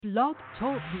Blog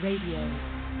Talk Radio.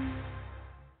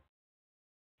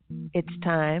 It's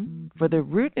time for the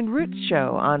Root and Roots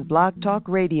Show on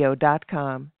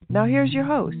blogtalkradio.com. Now here's your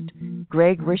host,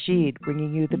 Greg Rashid,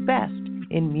 bringing you the best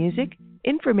in music,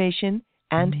 information,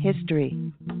 and history.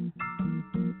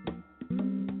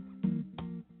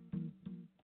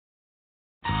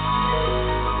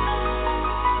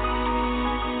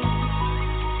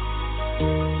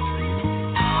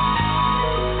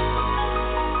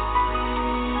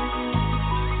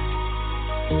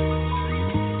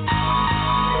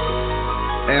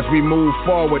 As we move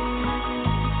forward,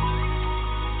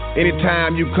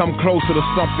 anytime you come closer to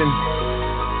something,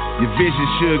 your vision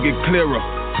should get clearer.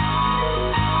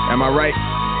 Am I right?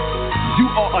 You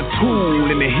are a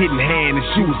tool and the hidden hand is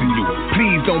using you.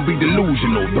 Please don't be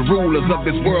delusional. The rulers of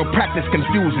this world practice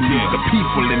confusing you. The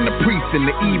people and the priests and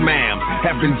the imams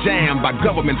have been jammed by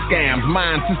government scams,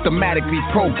 minds systematically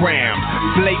programmed.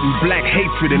 Blatant black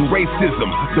hatred and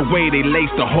racism. The way they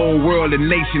lace the whole world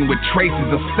and nation with traces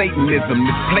of Satanism.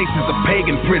 This place is a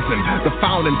pagan prison. The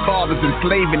founding fathers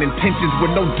enslaving intentions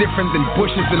were no different than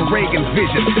Bush's and Reagan's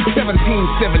vision.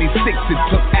 1776 it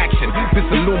took action. This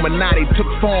Illuminati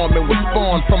took form and was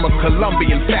spawned from a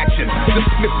Colombian faction. Just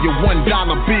flip your $1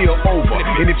 bill over,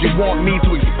 and if you want me to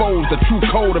expose the true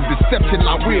code of deception,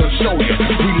 I will show you.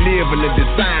 We live in a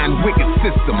designed wicked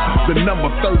system. The number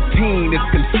 13 is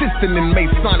consistent in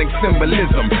Masonic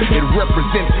symbolism. It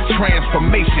represents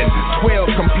transformation.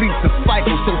 12 completes the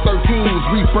cycle, so 13 is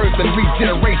rebirth and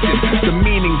regeneration. The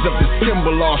meanings of this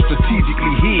symbol are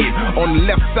strategically hid. On the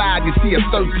left side, you see a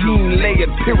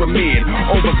 13-layered pyramid.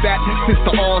 Over that sits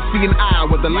the all-seeing eye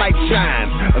where the light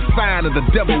shines, a sign of the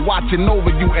devil watching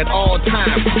over you at all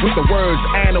times. With the words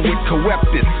Anna with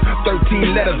Coeptus,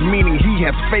 13 letters meaning he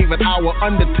has favored our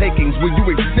undertakings. Will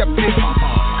you accept it?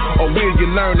 Or will you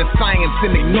learn the science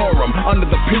and ignore them? Under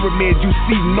the pyramid you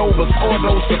see novus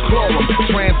ordo seclorum.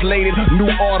 Translated, new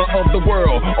order of the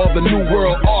world, or the new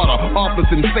world order.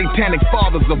 Authors and satanic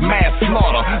fathers of mass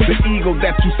slaughter. The eagle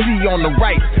that you see on the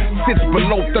right sits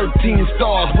below 13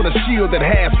 stars with a shield that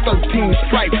has 13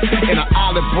 stripes and an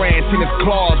olive branch in its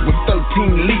claws with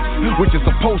 13 leaves, which is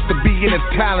supposed to be in its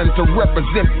talent to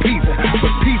represent peace.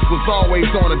 But peace was always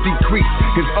on a decrease.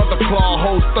 His other claw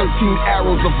holds 13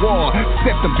 arrows of war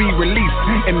set to be released,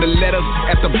 and the letters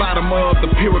at the bottom of the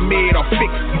pyramid are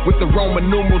fixed with the Roman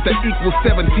numerals that equal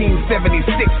 1776.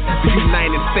 The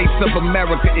United States of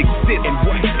America exists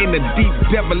in a deep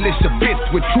devilish abyss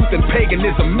with truth and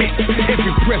paganism mixed.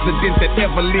 Every president that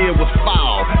ever lived was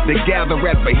foul. They gather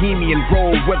at Bohemian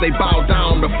Grove where they bow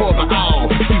down before the owl.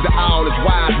 See, the owl is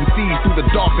wise and sees through the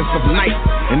darkness of night,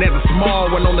 and there's a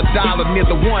small one on the dollar near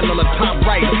the one on the top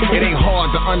right. It ain't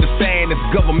hard to understand this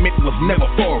government was never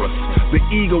for us. The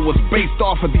eagle was based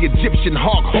off of the Egyptian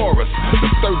hawk Horus.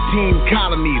 The 13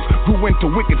 colonies grew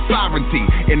into wicked sovereignty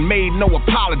and made no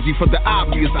apology for the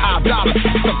obvious idolatry.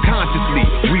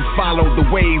 Subconsciously, we follow the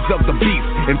ways of the beast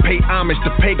and pay homage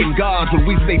to pagan gods when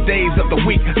we say days of the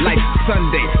week. Like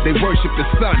Sunday, they worship the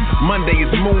sun. Monday is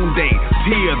moon day.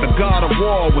 Tyr, the god of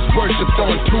war, was worshipped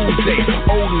on Tuesday.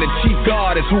 Odin, the chief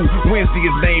god, is who Wednesday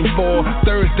is named for.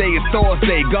 Thursday is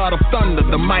Thursday, god of thunder,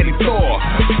 the mighty Thor.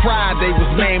 Friday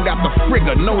was named after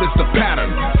Frigga, notice the pattern.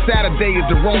 Saturday is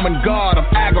the Roman god of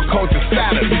agriculture,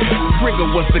 Saturn. Frigga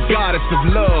was the goddess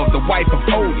of love, the wife of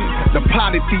Odin. The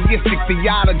polytheistic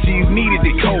theologies needed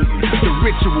decoding. The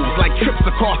rituals, like trips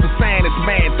across the sand as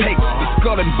man takes. The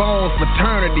skull and bones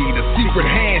fraternity, the secret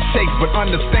handshake. But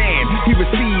understand, he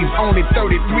receives only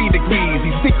 33 degrees.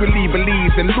 He secretly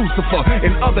believes in Lucifer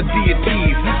and other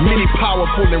deities. Many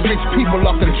powerful and rich people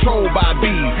are controlled by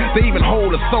these. They even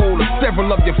hold the soul of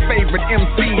several of your favorite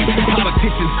MCs.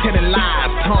 Politicians telling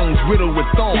lies, tongues riddled with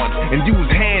thorns, and use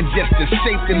hand gestures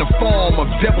shaped in the form of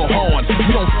devil horns.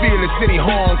 You don't feel it's any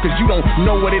harm cause you don't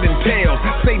know what it entails.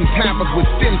 Satan tampers with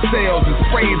stem cells and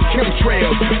sprays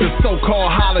chemtrails. The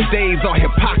so-called holidays are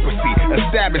hypocrisy,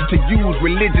 established to use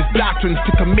religious doctrines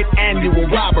to commit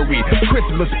annual robbery.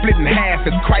 Christmas split in half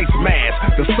is Christ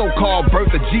Mass, the so-called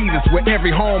birth of Jesus, where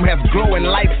every home has glowing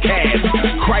lights cast.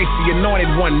 Christ the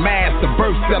anointed one masked the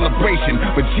birth celebration,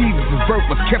 but Jesus' birth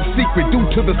was kept secret due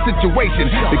to the situation.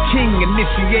 The king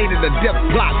initiated a death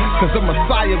plot cause the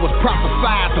Messiah was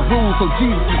prophesied to rule, so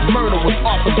Jesus' murder was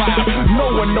authorized.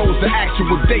 No one knows the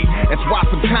actual date, that's why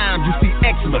sometimes you see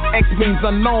Xmas. X means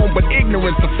unknown, but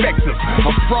ignorance affects us.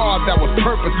 A fraud that was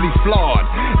purposely flawed.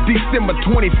 December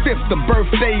 25th, the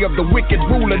birthday of the wicked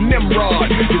ruler Nimrod.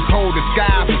 His whole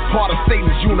disguise was part of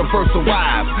Satan's universal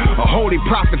wives. A holy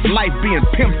prophet's life being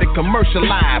pimped and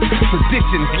commercialized.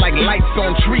 Traditions like lights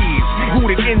on trees,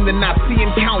 rooted in the Nicene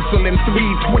Council in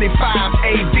 325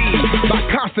 AD. By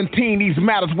Constantine, these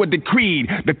matters were decreed.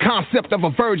 The concept of a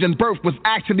virgin birth was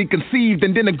actually conceived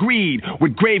and then agreed,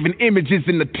 with graven images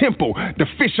in the temple. The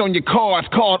fish on your cards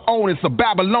called Onus, a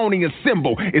Babylonian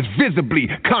symbol, is visibly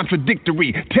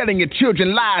contradictory. Telling your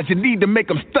children lies, you need to make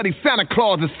them study Santa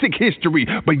Claus' sick history.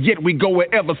 But yet we go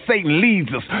wherever Satan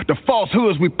leads us. The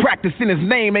falsehoods we practice in his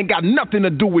name ain't got nothing to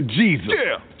do with Jesus.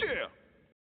 Yeah.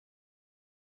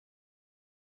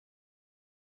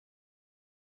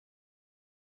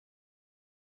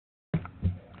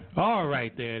 All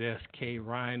right there, that's K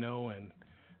Rhino, and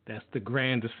that's the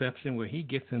Grand Deception, where he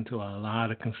gets into a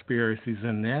lot of conspiracies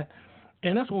in that.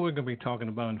 And that's what we're going to be talking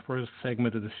about in the first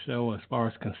segment of the show as far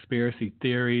as conspiracy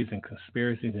theories and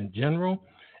conspiracies in general.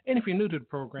 And if you're new to the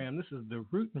program, this is the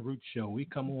Root and Root Show. We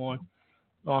come on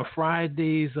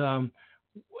Fridays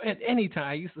at any time.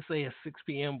 I used to say at 6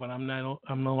 p.m., but I'm no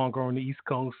longer on the East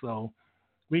Coast, so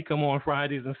we come on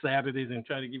Fridays and Saturdays and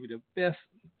try to give you the best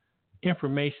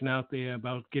information out there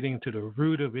about getting to the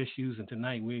root of issues. And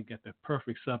tonight we got the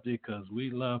perfect subject because we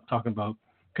love talking about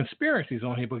conspiracies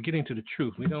on here, but getting to the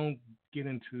truth. We don't get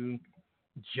into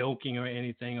joking or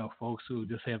anything, or folks who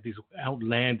just have these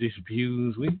outlandish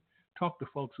views. We talk to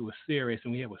folks who are serious,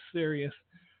 and we have a serious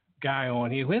guy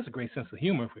on here who has a great sense of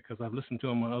humor because I've listened to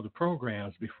him on other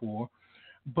programs before.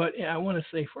 But I want to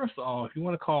say, first of all, if you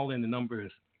want to call in, the number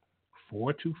is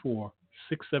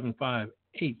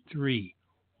 424-675-8315.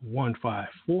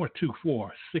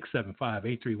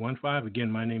 424-675-8315. Again,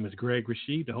 my name is Greg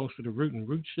Rashid, the host of the Root and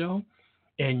Root Show,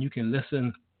 and you can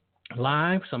listen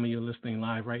live. Some of you are listening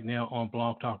live right now on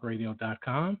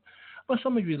blogtalkradio.com, but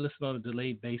some of you listen on a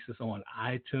delayed basis on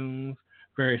iTunes,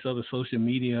 various other social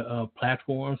media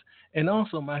platforms, and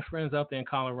also my friends out there in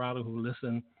Colorado who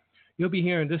listen. You'll be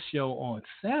hearing this show on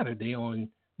Saturday, on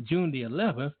June the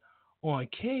 11th, on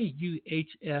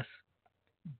KUHS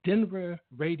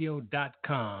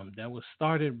denverradio.com. That was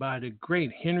started by the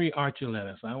great Henry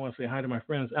Archuleta. So I want to say hi to my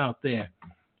friends out there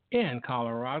in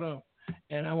Colorado.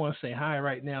 And I want to say hi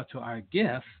right now to our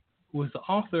guest, who is the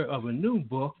author of a new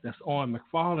book that's on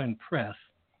McFarland Press.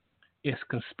 It's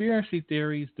Conspiracy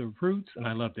Theories, The Roots, and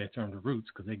I love that term, The Roots,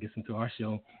 because that gets into our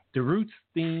show. The Roots,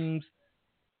 Themes,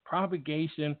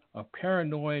 Propagation of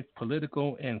Paranoid,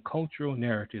 Political, and Cultural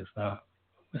Narratives. Let's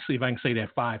see if I can say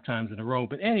that 5 times in a row.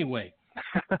 But anyway,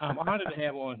 I'm honored to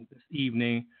have on this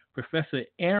evening Professor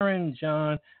Aaron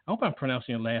John. I hope I'm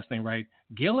pronouncing your last name right.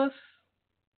 Gulyas?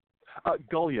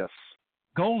 Gulyas.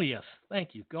 Gulyas.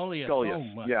 Thank you. Gulyas. So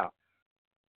much. Yeah.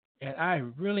 And I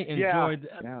really enjoyed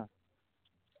Yeah.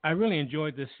 I really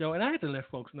enjoyed this show. And I had to let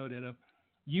folks know that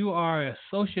you are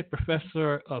Associate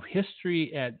Professor of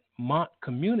History at Mont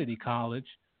Community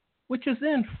College, which is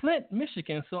in Flint,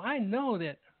 Michigan. So I know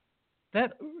that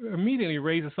immediately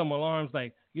raises some alarms,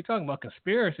 like, you're talking about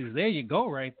conspiracies. There you go,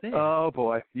 right there. Oh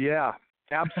boy, yeah,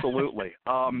 absolutely.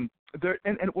 And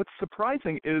what's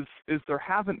surprising is there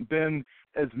haven't been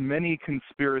as many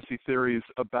conspiracy theories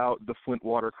about the Flint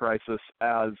water crisis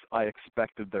as I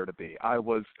expected there to be. I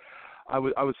was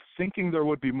thinking there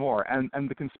would be more, and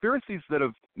the conspiracies that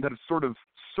have sort of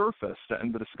surfaced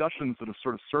and the discussions that have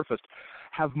sort of surfaced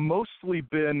have mostly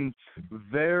been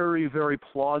very, very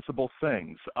plausible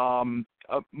things,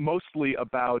 mostly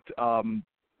about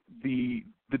the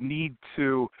need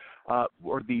to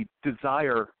or the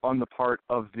desire on the part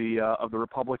of the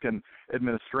Republican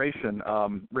administration,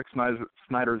 Rick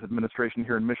Snyder's administration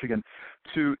here in Michigan,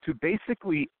 to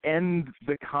basically end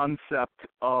the concept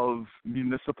of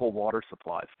municipal water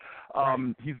supplies.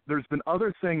 There's been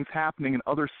other things happening in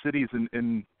other cities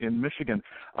in Michigan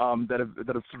that have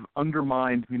sort of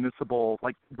undermined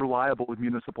reliable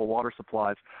municipal water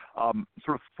supplies,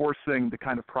 sort of forcing the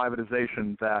kind of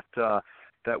privatization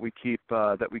that we keep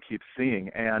seeing.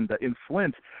 And in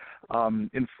Flint,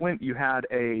 you had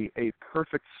a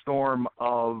perfect storm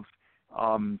of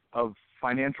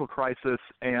financial crisis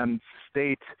and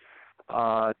state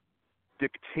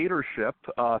dictatorship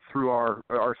through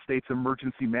our state's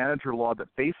emergency manager law that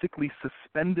basically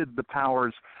suspended the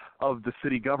powers of the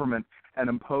city government and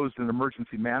imposed an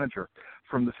emergency manager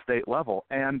from the state level.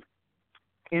 And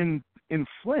in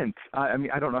Flint, I mean,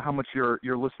 I don't know how much your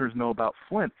listeners know about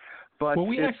Flint, but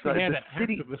we actually had an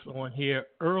city activist on here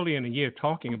early in the year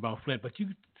talking about Flint, but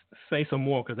you say some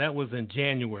more because that was in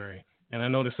January, and I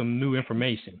know there's some new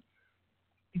information.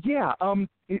 Yeah,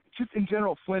 just in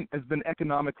general, Flint has been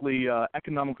economically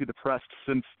depressed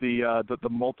since the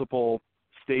multiple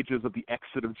stages of the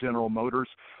exit of General Motors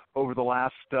over the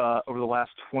last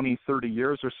 20, 30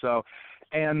 years or so,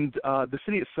 and the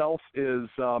city itself is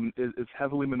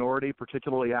heavily minority,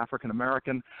 particularly African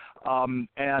American,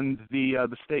 and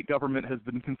the state government has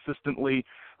been consistently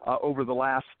over the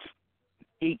last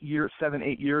 8 years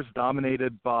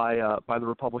dominated by the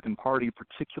Republican Party,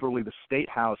 particularly the State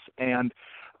House. And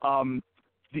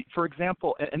for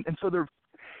example, and so there,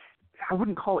 I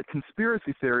wouldn't call it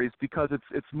conspiracy theories because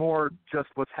it's more just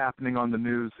what's happening on the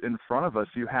news in front of us.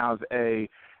 You have an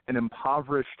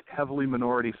impoverished, heavily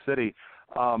minority city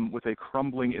with a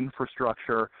crumbling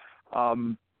infrastructure,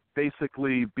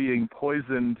 basically being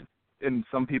poisoned in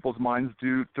some people's minds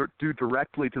due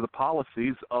directly to the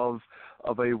policies of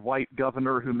a white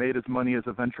governor who made his money as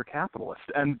a venture capitalist.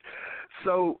 And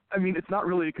so, I mean, it's not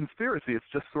really a conspiracy. It's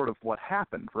just sort of what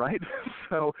happened, right?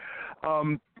 So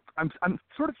I'm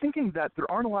sort of thinking that there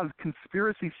aren't a lot of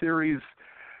conspiracy theories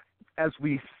as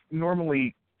we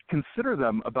normally consider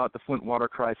them about the Flint water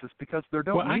crisis because there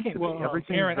don't need to be.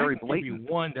 Everything's very blatant. I can give you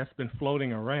one that's been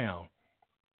floating around.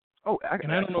 Oh,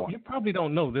 and I don't know. You probably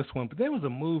don't know this one, but there was a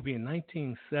movie in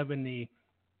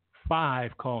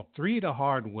 1975 called Three the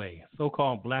Hard Way,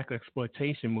 so-called black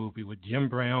exploitation movie with Jim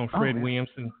Brown, Fred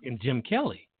Williamson, and Jim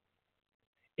Kelly.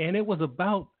 And it was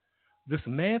about this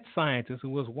mad scientist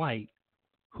who was white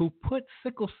who put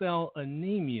sickle cell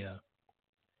anemia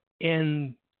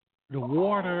in the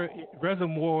water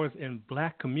reservoirs in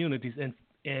black communities, and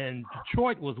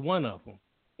Detroit was one of them.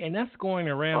 And that's going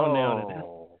around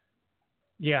now.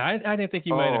 Yeah, I didn't think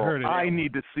you might have heard of it. I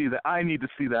need to see that. I need to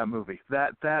see that movie.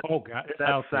 That oh God,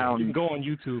 that sounds. You can go on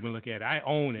YouTube and look at it. I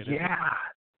own it. Yeah.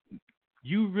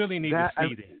 You really need to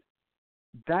see that.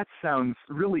 That sounds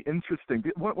really interesting.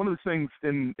 One of the things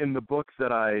in the book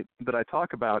that I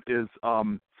talk about is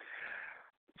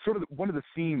sort of one of the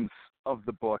themes of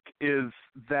the book is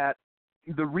that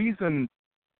the reason,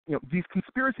 you know, these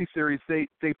conspiracy theories, they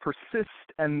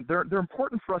persist, and they're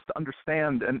important for us to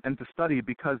understand and to study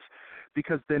because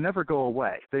they never go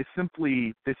away. They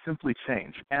simply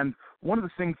change. And one of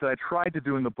the things that I tried to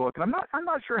do in the book, and I'm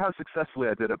not sure how successfully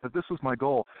I did it, but this was my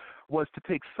goal, was to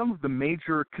take some of the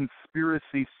major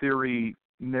conspiracy theory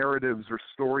narratives or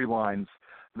storylines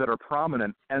that are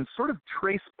prominent and sort of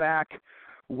trace back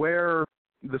where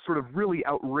the sort of really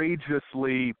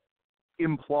outrageously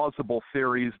implausible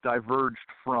theories diverged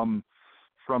from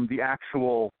the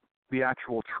actual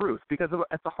truth. Because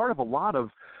at the heart of a lot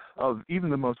of even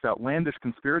the most outlandish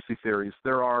conspiracy theories,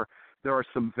 there are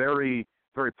some very,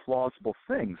 very plausible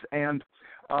things. And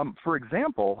for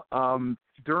example,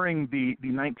 during the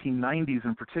 1990s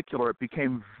in particular, it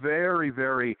became very,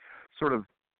 very sort of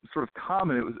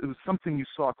common. It was something you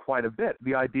saw quite a bit.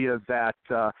 The idea that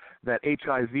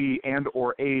HIV and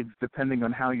or AIDS, depending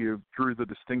on how you drew the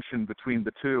distinction between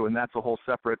the two, and that's a whole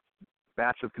separate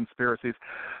batch of conspiracies,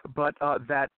 but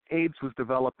that AIDS was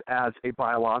developed as a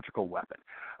biological weapon,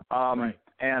 right.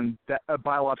 And that a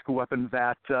biological weapon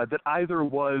that either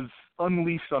was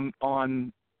unleashed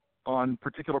on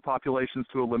particular populations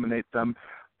to eliminate them.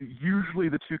 Usually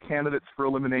the two candidates for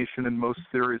elimination in most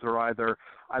theories are either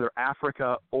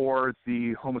Africa or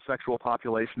the homosexual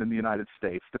population in the United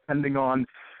States, depending on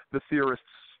the theorist's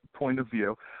point of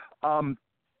view.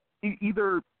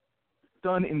 Either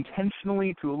done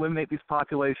intentionally to eliminate these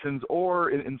populations,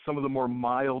 or in some of the more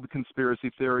mild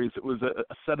conspiracy theories, it was a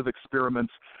set of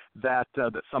experiments that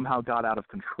somehow got out of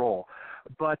control.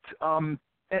 But and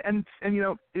you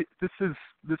know, this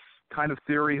kind of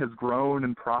theory has grown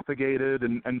and propagated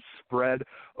and spread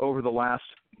over the last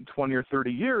 20 or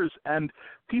 30 years, and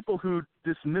people who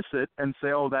dismiss it and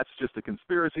say, oh, that's just a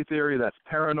conspiracy theory, that's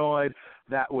paranoid,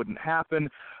 that wouldn't happen,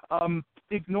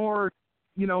 ignore,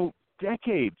 you know,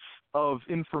 decades of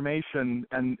information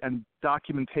and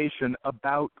documentation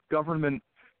about government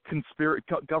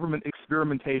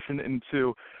experimentation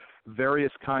into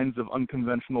various kinds of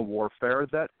unconventional warfare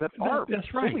that are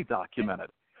fully documented.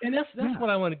 And that's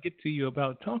what I want to talk to you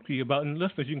about. And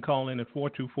listeners, you can call in at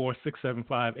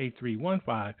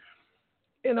 424-675-8315.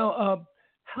 You know,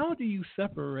 how do you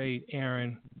separate,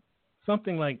 Aaron,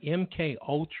 something like MK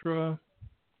Ultra,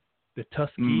 the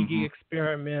Tuskegee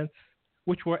experiments,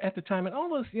 which were at the time, and all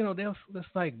those, you know, there was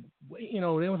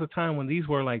a time when these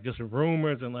were like just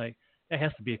rumors and like that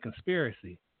has to be a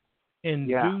conspiracy. And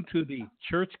due to the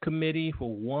Church Committee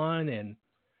for one, and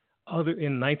other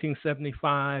in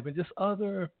 1975, and just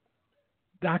other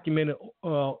documented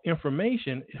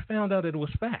information, it found out that it was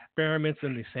fact. Experiments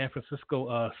in the San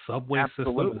Francisco subway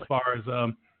system, as far as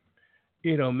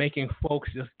you know, making folks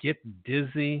just get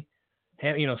dizzy,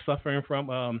 suffering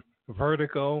from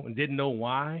vertigo and didn't know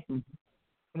why. Mhm.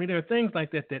 I mean, there are things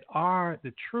like that that are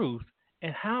the truth.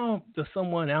 And how does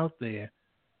someone out there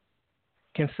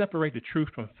can separate the truth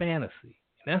from fantasy?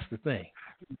 And that's the thing.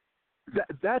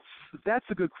 That's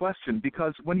a good question,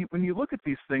 because when you look at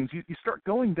these things, you start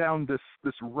going down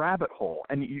this rabbit hole,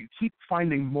 and you keep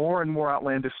finding more and more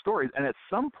outlandish stories, and at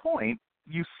some point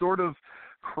you sort of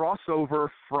cross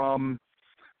over from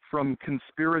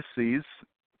conspiracies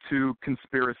to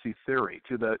conspiracy theory,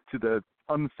 to the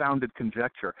unfounded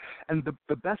conjecture. And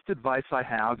the best advice I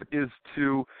have is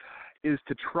to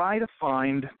try to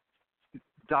find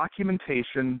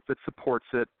documentation that supports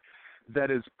it, that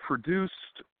is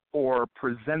produced or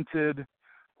presented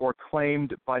or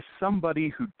claimed by somebody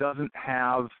who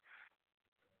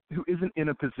isn't in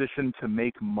a position to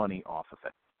make money off of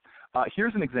it.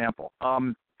 Here's an example.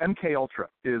 MK Ultra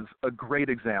is a great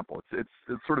example. It's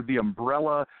sort of the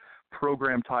umbrella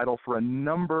program title for a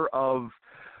number of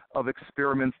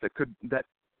experiments that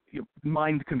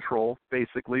mind control,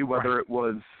 basically, whether it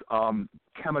was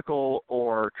chemical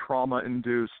or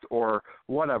trauma-induced or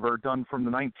whatever, done from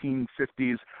the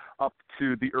 1950s up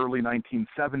to the early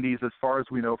 1970s, as far as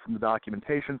we know from the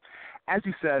documentation. As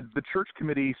you said, the Church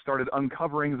Committee started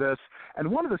uncovering this, and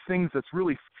one of the things that's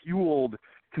really fueled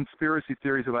conspiracy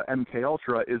theories about MK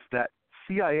Ultra is that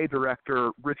CIA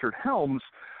Director Richard Helms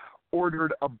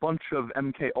ordered a bunch of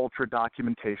MK Ultra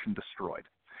documentation destroyed.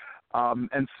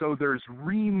 And so there's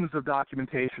reams of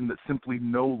documentation that simply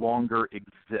no longer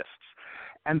exists.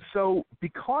 And so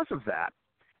because of that,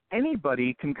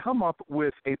 anybody can come up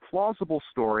with a plausible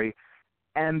story,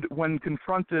 and when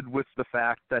confronted with the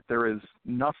fact that there is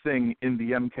nothing in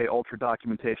the MK Ultra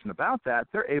documentation about that,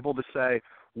 they're able to say,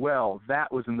 well,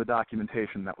 that was in the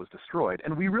documentation that was destroyed.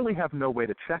 And we really have no way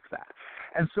to check that.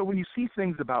 And so when you see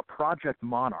things about Project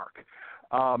Monarch,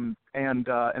 and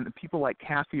people like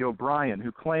Kathy O'Brien,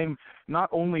 who claim not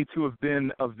only to have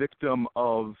been a victim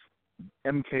of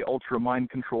MK Ultra mind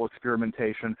control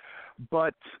experimentation,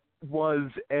 but was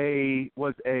a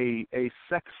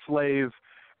sex slave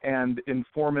and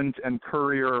informant and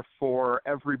courier for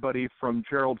everybody from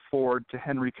Gerald Ford to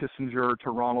Henry Kissinger to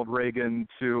Ronald Reagan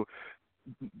to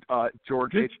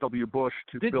George H.W. Bush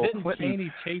to Bill Clinton. Didn't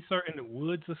Cheney chase her in the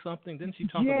woods or something? Didn't she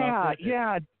talk about that?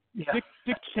 Yeah.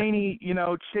 Dick Cheney,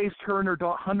 chased her and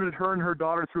hunted her and her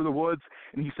daughter through the woods,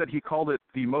 and he said he called it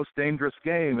the most dangerous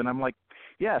game. And I'm like,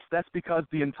 yes, that's because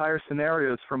the entire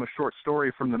scenario is from a short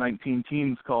story from the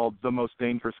 19-teens called The Most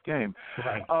Dangerous Game.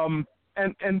 Right.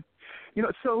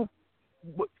 So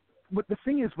what the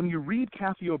thing is, when you read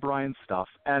Kathy O'Brien's stuff,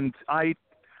 and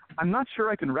I'm not sure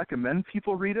I can recommend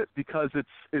people read it because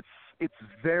it's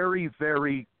very,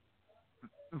 very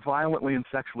violently and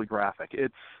sexually graphic.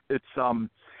 It's if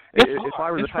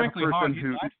I were the type of person hard.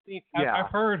 who I've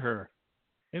heard her,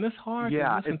 and it's hard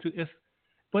to listen to.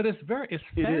 But it's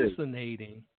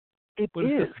fascinating. It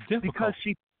is because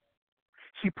she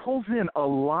pulls in a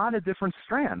lot of different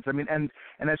strands. I mean, and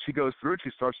as she goes through it,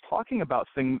 she starts talking about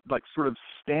things like sort of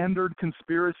standard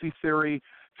conspiracy theory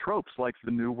tropes like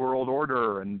the New World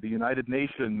Order and the United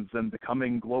Nations and the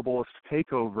coming globalist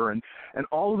takeover and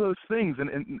all of those things. And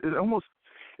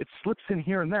it slips in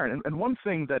here and there. And one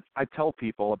thing that I tell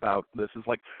people about this is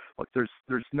like, look,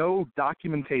 there's no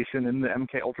documentation in the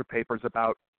MK Ultra papers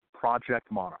about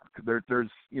Project Monarch. There's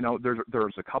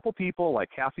a couple people like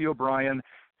Kathy O'Brien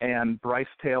and Bryce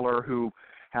Taylor who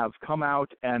have come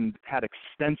out and had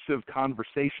extensive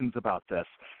conversations about this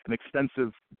and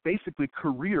extensive, basically,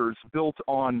 careers built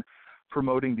on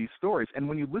promoting these stories. And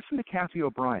when you listen to Kathy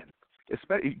O'Brien,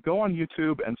 go on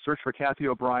YouTube and search for Kathy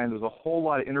O'Brien. There's a whole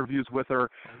lot of interviews with her,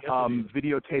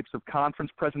 videotapes of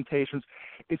conference presentations.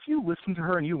 If you listen to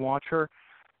her and you watch her,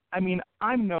 I mean,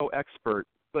 I'm no expert,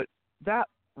 but that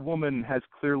woman has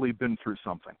clearly been through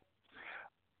something.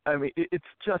 I mean, it's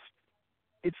just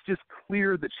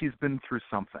clear that she's been through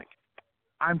something.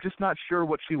 I'm just not sure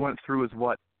what she went through is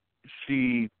what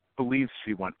she believes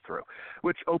she went through,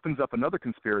 which opens up another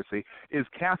conspiracy. Is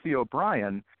Kathy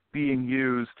O'Brien being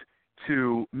used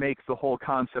to make the whole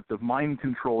concept of mind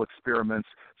control experiments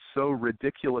so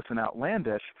ridiculous and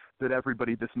outlandish that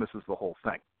everybody dismisses the whole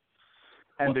thing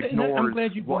and ignores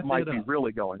what might be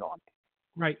really going on?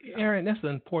 Right. Aaron, that's an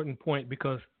important point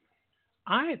because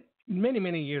many,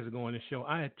 many years ago on the show,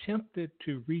 I attempted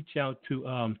to reach out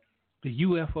to the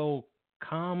UFO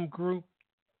comm group,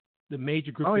 the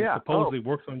major group that supposedly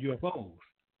works on UFOs.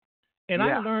 And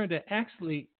I learned that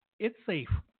actually it's safe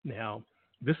now.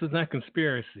 This is not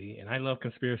conspiracy, and I love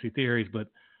conspiracy theories, but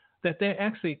that they're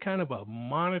actually kind of a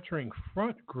monitoring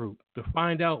front group to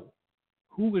find out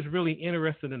who is really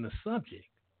interested in the subject.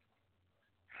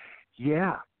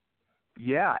 Yeah.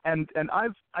 Yeah, and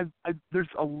I've there's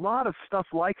a lot of stuff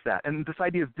like that, and this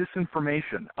idea of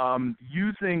disinformation,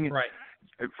 using, Right.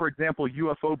 for example,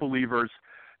 UFO believers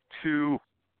to,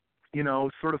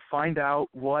 sort of find out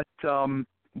what the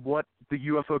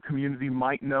UFO community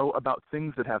might know about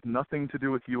things that have nothing to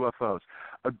do with UFOs.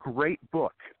 A great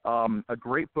book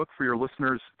for your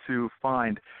listeners to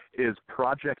find is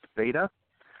Project Beta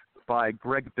by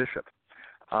Greg Bishop.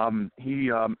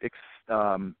 He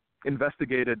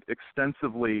investigated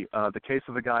extensively the case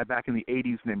of a guy back in the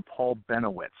 80s named Paul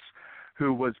Benowitz,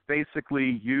 who was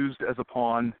basically used as a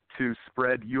pawn to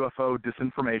spread UFO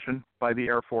disinformation by the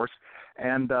Air Force,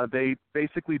 and they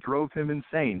basically drove him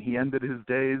insane. He ended his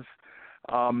days,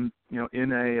 in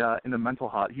a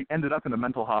mental he ended up in a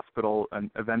mental hospital and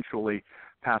eventually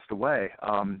passed away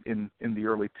in the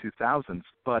early 2000s.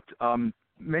 But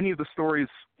many of the stories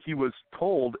he was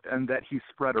told and that he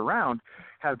spread around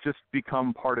have just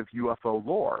become part of UFO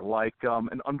lore, like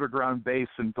an underground base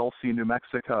in Dulce, New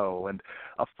Mexico, and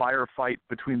a firefight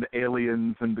between the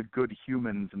aliens and the good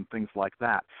humans and things like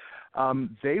that.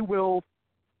 And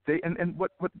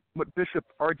what Bishop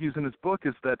argues in his book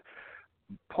is that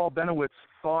Paul Benowitz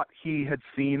thought he had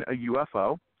seen a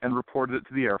UFO and reported it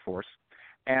to the Air Force.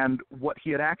 And what he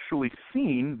had actually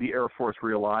seen, the Air Force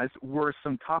realized, were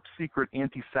some top-secret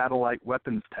anti-satellite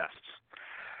weapons tests.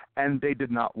 And they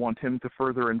did not want him to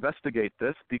further investigate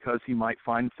this because he might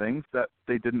find things that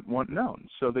they didn't want known.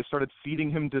 So they started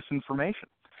feeding him disinformation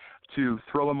to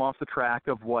throw him off the track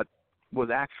of what was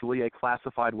actually a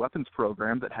classified weapons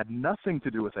program that had nothing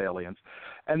to do with aliens.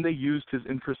 And they used his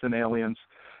interest in aliens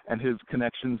and his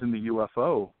connections in the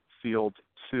UFO field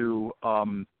to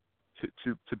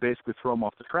basically throw them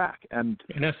off the track. And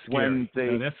that's scary.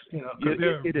 There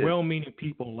are is. well-meaning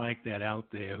people like that out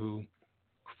there who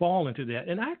fall into that.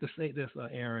 And I have to say this,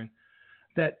 Aaron,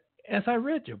 that as I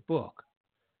read your book,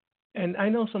 and I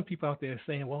know some people out there are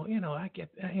saying, well, I get,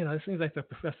 it seems like the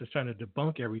professor's trying to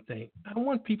debunk everything. I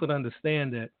want people to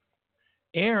understand that,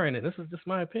 Aaron, and this is just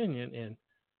my opinion, and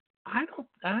I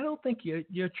don't think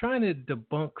you're trying to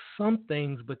debunk some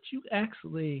things, but you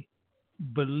actually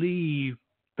believe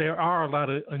there are a lot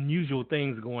of unusual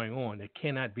things going on that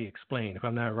cannot be explained, if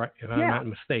I'm not right, if I'm not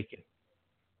mistaken.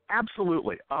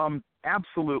 Absolutely.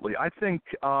 Absolutely. I think,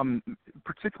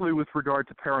 particularly with regard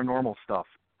to paranormal stuff,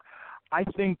 I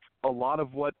think a lot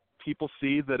of what people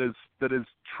see that is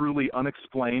truly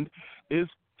unexplained is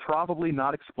probably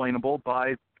not explainable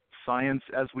by science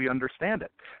as we understand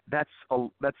it. That's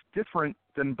different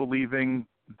than believing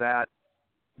that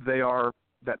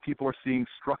people are seeing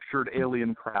structured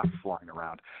alien craft flying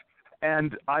around.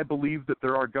 And I believe that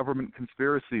there are government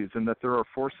conspiracies and that there are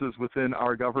forces within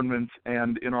our government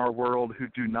and in our world who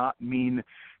do not mean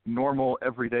normal,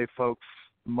 everyday folks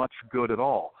much good at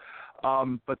all.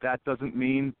 But that doesn't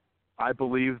mean I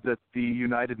believe that the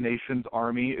United Nations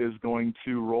Army is going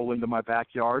to roll into my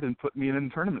backyard and put me in an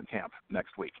internment camp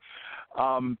next week.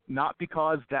 Not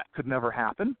because that could never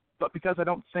happen, but because I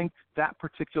don't think that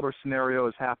particular scenario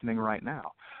is happening right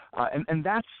now. And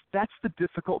that's the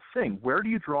difficult thing. Where do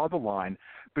you draw the line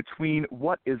between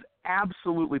what is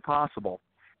absolutely possible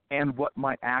and what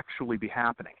might actually be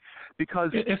happening? Because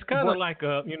it's kind of like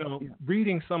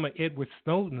reading some of Edward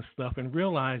Snowden's stuff and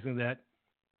realizing that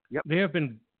there have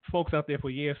been folks out there for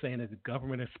years saying that the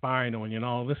government is spying on you and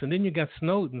all this, and then you got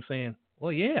Snowden saying,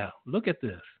 well, yeah, look at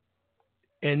this.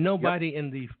 And nobody in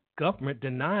the government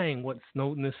denying what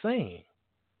Snowden is saying.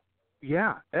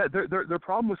 Yeah, their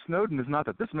problem with Snowden is not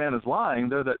that this man is lying;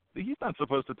 they're that he's not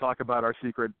supposed to talk about our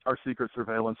secret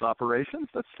surveillance operations.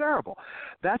 That's terrible.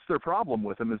 That's their problem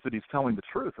with him, is that he's telling the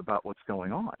truth about what's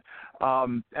going on,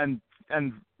 and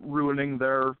ruining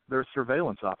their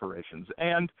surveillance operations.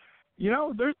 And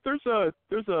there's a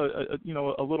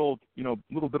little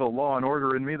bit of law and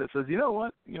order in me that says,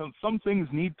 some things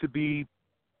need to be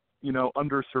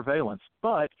under surveillance,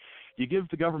 but you give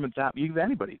the government you give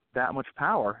anybody that much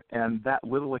power and that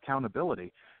little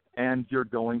accountability, and you're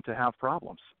going to have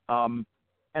problems. And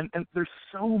there's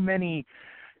so many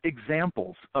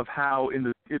examples of how,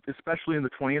 especially in the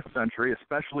 20th century,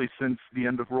 especially since the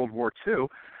end of World War II,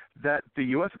 that the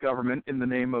U.S. government, in the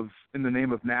name of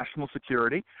national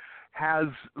security, has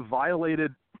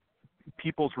violated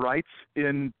people's rights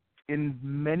in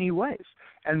many ways.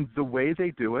 And the way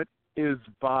they do it is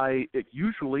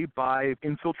usually by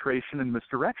infiltration and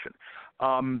misdirection.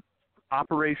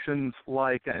 Operations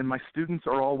like, and my students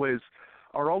are always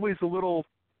a little,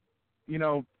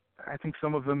 I think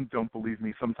some of them don't believe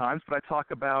me sometimes, but I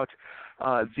talk about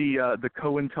the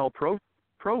COINTELPRO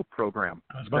program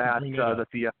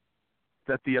that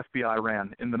that the FBI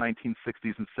ran in the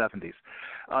 1960s and 70s.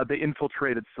 They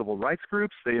infiltrated civil rights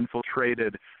groups. They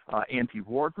infiltrated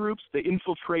anti-war groups. They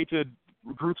infiltrated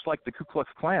groups like the Ku Klux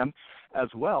Klan as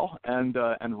well, and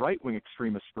right-wing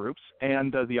extremist groups.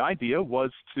 And the idea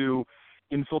was to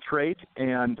infiltrate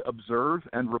and observe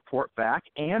and report back,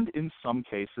 and in some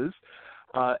cases,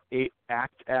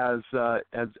 act as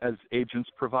agents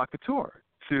provocateur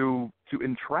to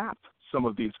entrap some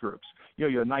of these groups. You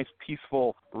have a nice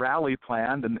peaceful rally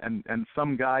planned, and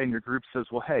some guy in your group says,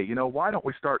 well, hey, why don't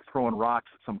we start throwing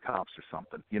rocks at some cops or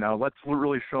something? Let's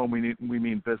really show them we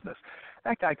mean business.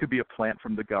 That guy could be a plant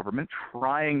from the government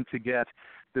trying to get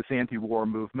this anti-war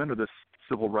movement or this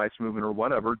civil rights movement or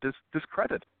whatever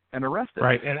discredited and arrested.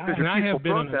 Right, and I have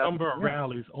been in a number of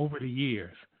rallies over the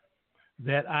years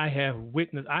that I have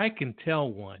witnessed. I can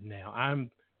tell one now.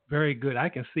 I'm very good. I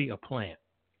can see a plant.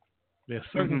 There's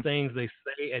certain things they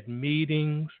say at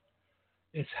meetings.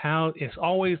 It's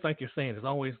always like you're saying. It's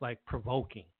always like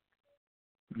provoking.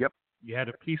 Yep. You had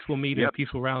a peaceful meeting, a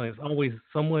peaceful rally. It's always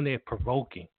someone there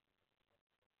provoking,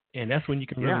 and that's when you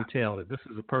can really tell that this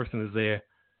is a person is there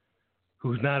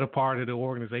who's not a part of the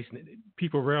organization.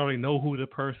 People rarely know who the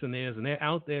person is, and they're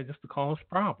out there just to cause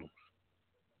problems.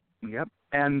 Yep.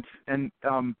 And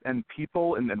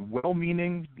people and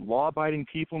well-meaning, law-abiding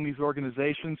people in these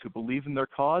organizations who believe in their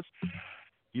cause,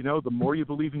 the more you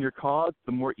believe in your cause,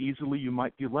 the more easily you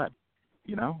might be led.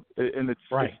 And it's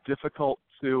difficult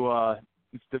to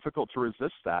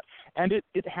resist that. And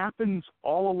it happens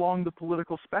all along the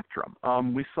political spectrum.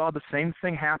 We saw the same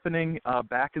thing happening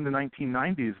back in the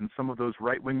 1990s in some of those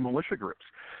right-wing militia groups.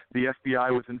 The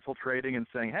FBI was infiltrating and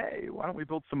saying, hey, why don't we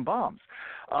build some bombs?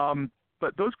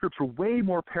 But those groups were way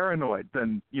more paranoid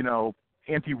than,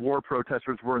 anti-war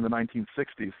protesters were in the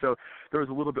 1960s. So there was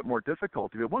a little bit more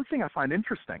difficulty. But one thing I find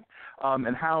interesting,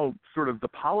 and how sort of the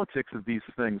politics of these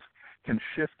things can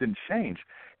shift and change,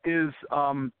 is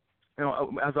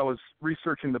as I was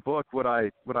researching the book,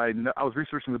 I was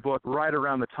researching the book right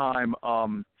around the time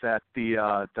that the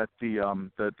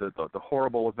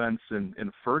horrible events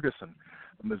in Ferguson,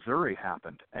 Missouri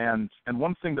happened, and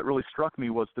one thing that really struck me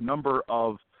was the number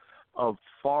of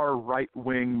far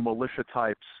right-wing militia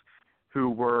types who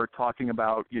were talking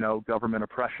about government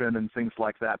oppression and things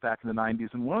like that back in the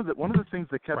 90s. And one of the things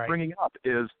they kept bringing up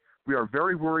is we are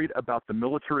very worried about the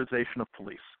militarization of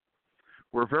police.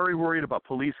 We're very worried about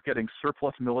police getting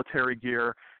surplus military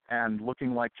gear and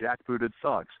looking like jackbooted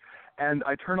thugs. And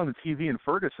I turn on the TV in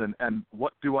Ferguson, and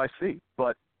what do I see?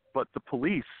 But the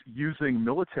police using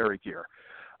military gear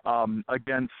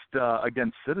against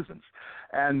citizens,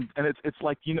 and it's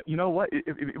like you know what?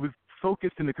 It was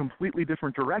focused in a completely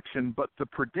different direction, but the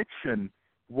prediction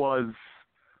was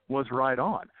right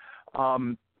on.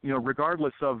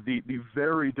 Regardless of the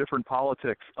very different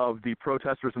politics of the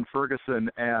protesters in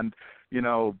Ferguson and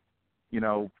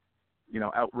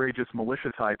outrageous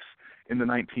militia types in the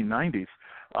 1990s,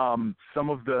 some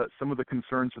of the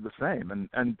concerns are the same,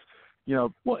 and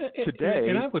today.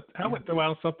 And I would throw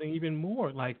out something even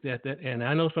more like that. And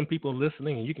I know some people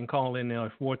listening, and you can call in now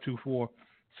at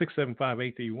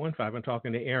 424-675-8315. I'm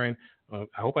talking to Aaron. I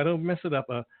hope I don't mess it up.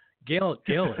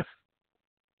 Gulyas,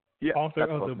 author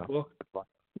of the book.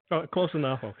 Close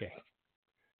enough. Okay.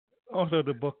 Author of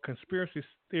the book Conspiracy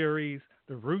Theories: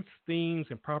 The Roots, Themes,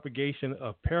 and Propagation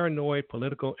of Paranoid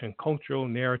Political and Cultural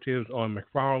Narratives on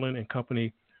McFarland and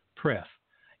Company Press.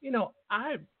 You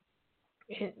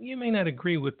may not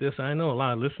agree with this. I know a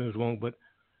lot of listeners won't, but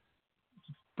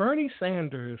Bernie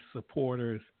Sanders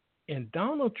supporters and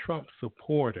Donald Trump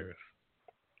supporters,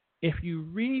 if you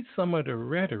read some of the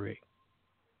rhetoric,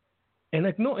 and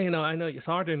ignore, I know it's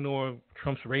hard to ignore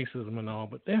Trump's racism and all,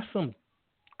 but there's some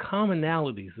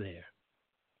commonalities there.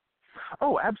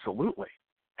 Oh, absolutely.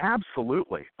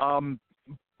 Absolutely.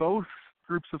 Both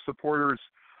groups of supporters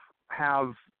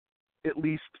have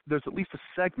there's at least a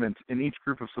segment in each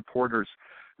group of supporters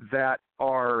that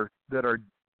are.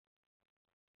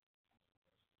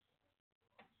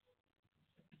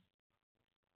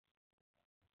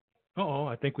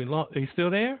 I think we lost. Are you still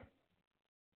there?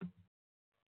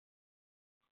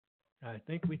 I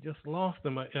think we just lost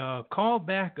them. Call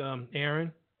back,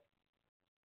 Aaron.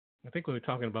 I think we were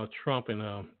talking about Trump, and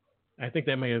I think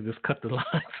that may have just cut the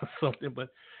lines or something. But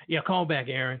yeah, call back,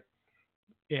 Aaron.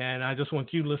 And I just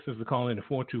want you listeners to call in at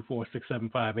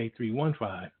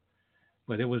 424-675-8315.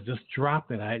 But it was just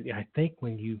dropped, and I think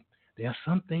there are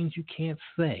some things you can't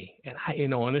say.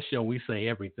 And on this show we say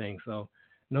everything, so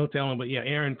no telling. But yeah,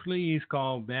 Aaron, please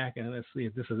call back, and let's see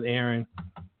if this is Aaron.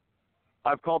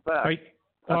 I've called back.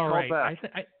 All right.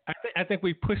 I think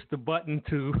we pushed the button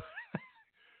to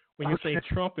when you say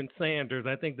Trump and Sanders.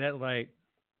 I think that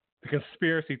the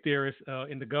conspiracy theorists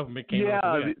in the government came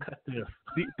up with, cut this.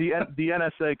 The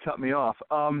NSA cut me off.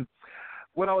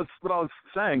 What I was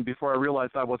saying before I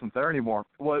realized I wasn't there anymore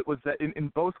was that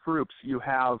in both groups you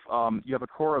have a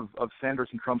core of Sanders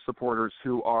and Trump supporters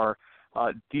who are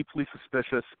deeply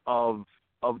suspicious of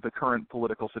the current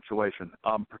political situation,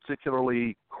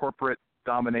 particularly corporate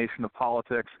domination of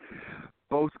politics.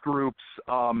 Both groups,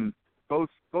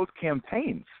 both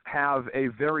campaigns have a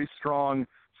very strong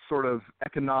sort of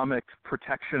economic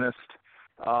protectionist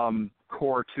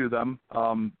core to them,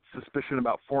 suspicion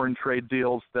about foreign trade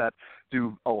deals that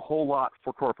do a whole lot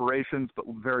for corporations but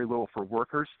very little for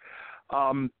workers.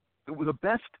 The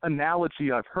best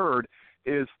analogy I've heard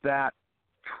is that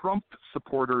Trump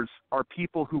supporters are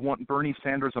people who want Bernie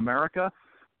Sanders America,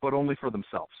 but only for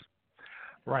themselves.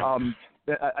 Right.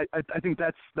 I think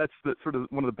that's the sort of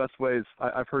one of the best ways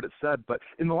I've heard it said. But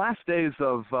in the last days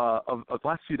of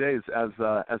last few days, as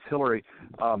Hillary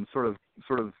sort of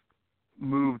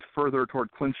moved further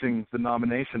toward clinching the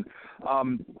nomination,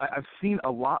 I've seen a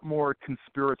lot more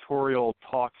conspiratorial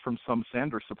talk from some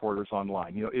Sanders supporters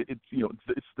online.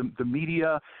 It's the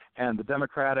media and the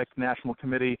Democratic National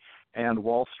Committee and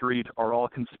Wall Street are all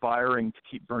conspiring to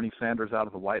keep Bernie Sanders out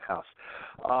of the White House.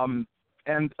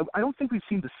 And I don't think we've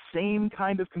seen the same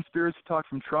kind of conspiracy talk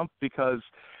from Trump because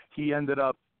he ended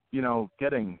up,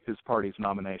 getting his party's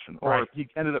nomination, or he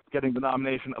ended up getting the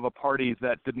nomination of a party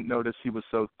that didn't notice he was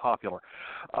so popular.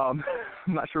 I'm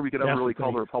not sure we could ever really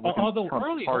call the Republicans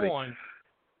Trump's party.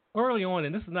 Early on,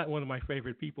 and this is not one of my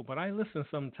favorite people, but I listen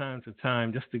from time to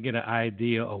time just to get an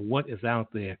idea of what is out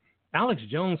there. Alex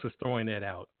Jones was throwing that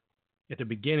out at the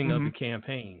beginning of the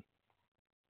campaign,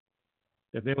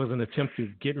 that there was an attempt to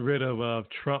get rid of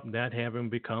Trump, not have him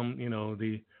become,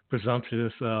 the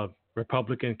presumptuous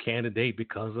Republican candidate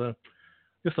because of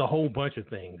just a whole bunch of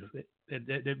things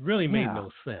that really made no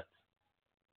sense.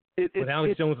 But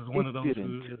Alex Jones is one of those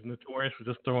who is notorious for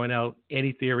just throwing out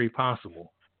any theory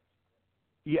possible.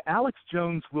 Yeah, Alex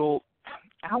Jones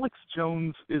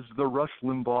is the Rush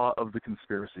Limbaugh of the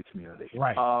conspiracy community.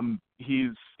 Right.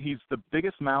 He's the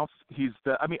biggest mouth.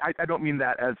 I don't mean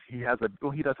that as he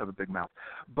does have a big mouth,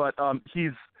 but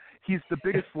he's the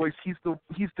biggest voice. He's the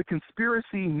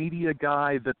conspiracy media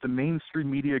guy that the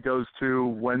mainstream media goes to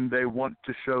when they want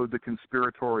to show the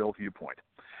conspiratorial viewpoint.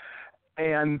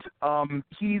 And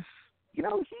he's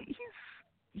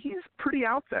pretty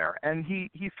out there, and he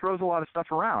throws a lot of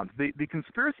stuff around. The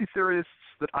conspiracy theorists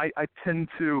that I tend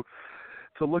to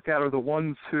look at are the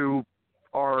ones who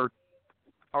are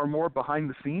more behind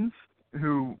the scenes,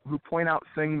 who point out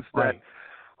things that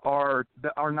are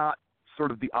not sort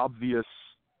of the obvious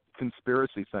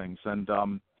conspiracy things. And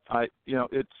and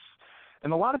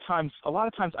a lot of times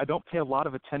I don't pay a lot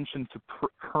of attention to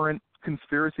current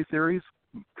conspiracy theories,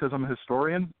 because I'm a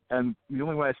historian, and the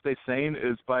only way I stay sane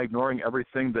is by ignoring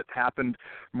everything that happened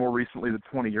more recently than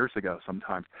 20 years ago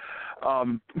sometimes. So I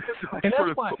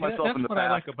sort of put myself in the past. That's what I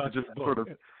like about this book.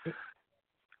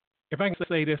 If I can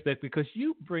say this, that because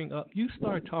you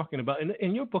start talking about,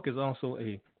 and your book is also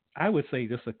I would say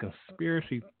just a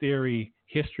conspiracy theory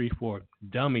history for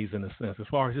dummies in a sense, as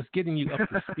far as just getting you up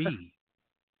to speed.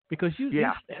 Because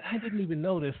I didn't even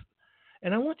know this,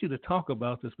 and I want you to talk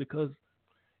about this because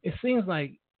it seems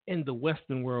like in the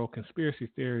Western world, conspiracy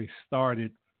theory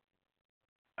started,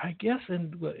 I guess,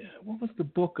 in what was the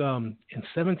book in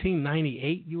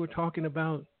 1798 you were talking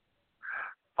about?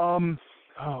 Oh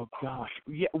gosh,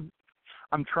 yeah.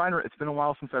 I'm trying to. It's been a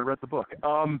while since I read the book.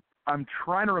 I'm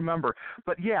trying to remember,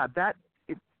 but yeah, that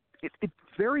it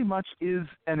very much is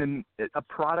a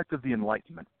product of the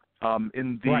Enlightenment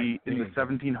in the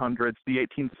 1700s, the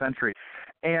 18th century,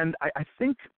 and I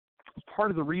think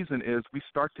part of the reason is we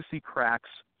start to see cracks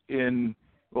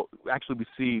we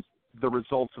see the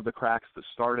results of the cracks that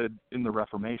started in the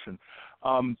Reformation.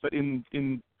 But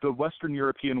in the Western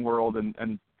European world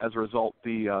and as a result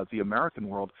the American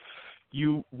world,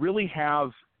 you really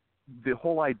have the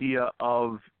whole idea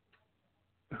of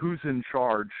who's in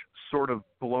charge sort of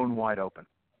blown wide open.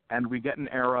 And we get an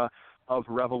era of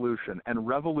revolution, and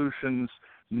revolutions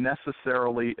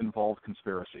necessarily involve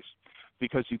conspiracies,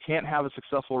 because you can't have a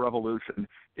successful revolution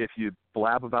if you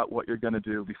blab about what you're going to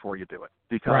do before you do it.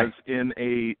 Because in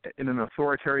an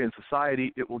authoritarian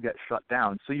society, it will get shut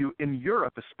down. So in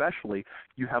Europe especially,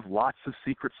 you have lots of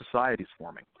secret societies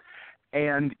forming.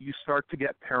 And you start to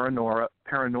get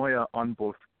paranoia on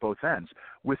both ends.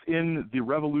 Within the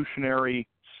revolutionary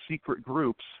secret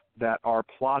groups that are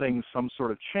plotting some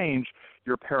sort of change,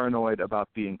 you're paranoid about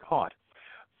being caught.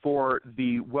 For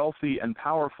the wealthy and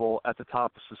powerful at the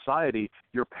top of society,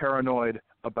 you're paranoid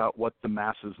about what the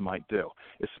masses might do,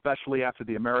 especially after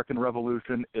the American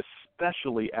Revolution,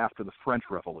 especially after the French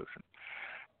Revolution.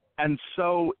 And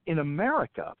so in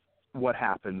America, what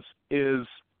happens is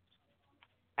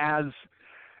as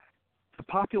the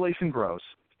population grows,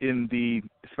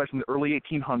 especially in the early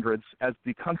 1800s, as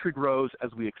the country grows,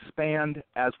 as we expand,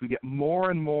 as we get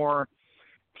more and more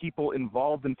people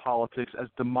involved in politics, as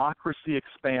democracy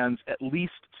expands, at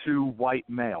least to white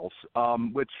males,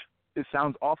 which it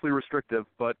sounds awfully restrictive,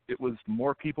 but it was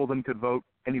more people than could vote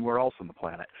anywhere else on the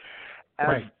planet. As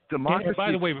right. democracy and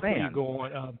by the way, expands, before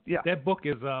you go on, that book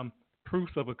is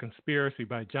Proofs of a Conspiracy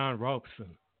by John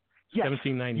Robson,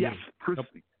 1798. Yes,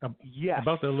 yes.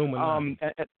 About the Illuminati.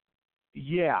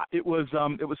 It was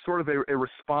sort of a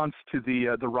response to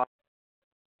the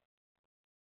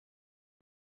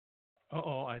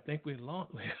I think we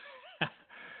lost.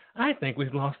 I think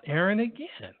we've lost Aaron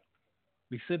again.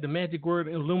 We said the magic word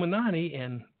Illuminati,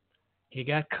 and he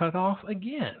got cut off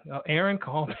again. Aaron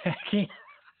called back in.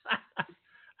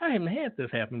 I haven't had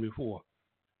this happen before,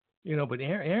 But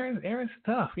Aaron's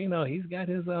tough. He's got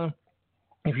his.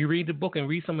 If you read the book and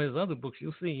read some of his other books,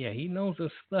 you'll see. Yeah, he knows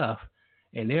his stuff,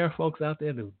 and there are folks out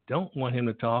there who don't want him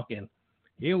to talk. And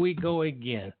here we go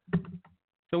again.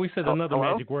 So we said another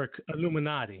magic word,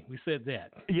 Illuminati. We said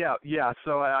that. Yeah.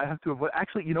 So I have to avoid.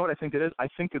 Actually, you know what I think it is? I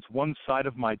think it's one side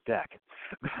of my deck.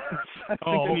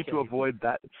 I need to avoid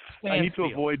that. I need to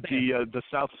avoid the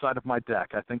south side of my deck.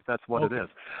 I think that's what it is.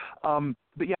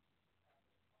 But yeah.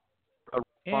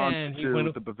 And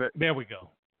there we go.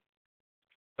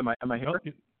 Am I here? Oh,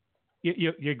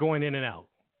 you're going in and out.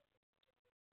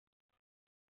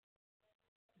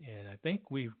 And I think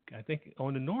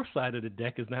on the north side of the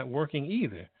deck is not working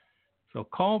either. So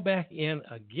call back in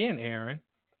again, Aaron.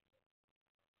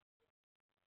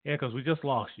 Yeah, because we just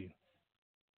lost you.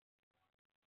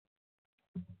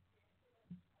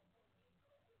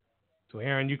 So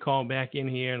Aaron, you call back in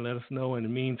here and let us know. In the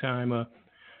meantime,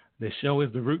 the show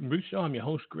is the Root and Root Show. I'm your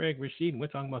host, Greg Rashid, and we're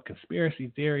talking about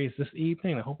conspiracy theories this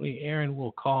evening. And hopefully Aaron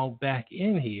will call back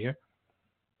in here.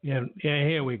 Yeah,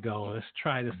 here we go. Let's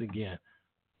try this again.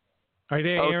 Are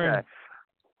there, Aaron?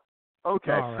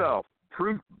 Okay. Right. So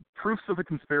Proofs of a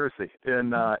Conspiracy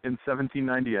in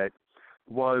 1798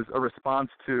 was a response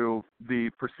to the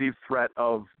perceived threat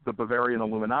of the Bavarian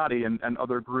Illuminati and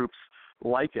other groups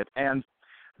like it. And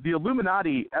the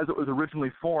Illuminati, as it was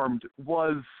originally formed,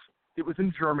 was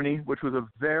in Germany, which was a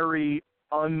very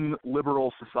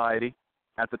unliberal society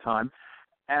at the time.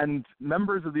 And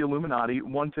members of the Illuminati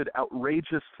wanted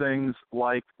outrageous things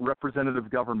like representative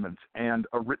government and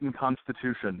a written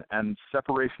constitution and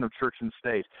separation of church and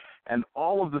state and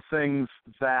all of the things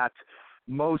that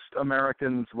most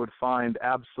Americans would find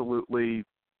absolutely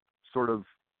sort of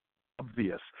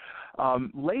obvious.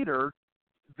 Later,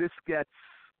 this gets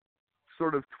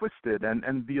sort of twisted,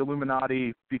 and the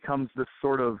Illuminati becomes this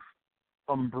sort of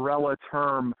umbrella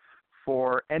term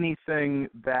for anything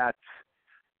that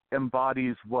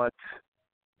embodies what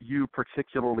you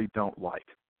particularly don't like.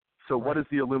 So what is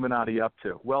the Illuminati up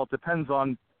to? Well, it depends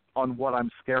on what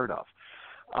I'm scared of.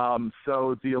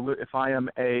 So if I am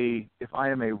a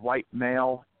white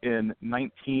male in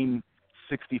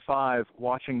 1965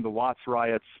 watching the Watts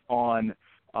riots on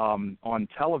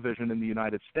television in the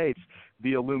United States,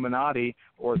 the Illuminati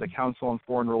or the Council on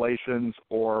Foreign Relations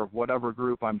or whatever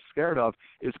group I'm scared of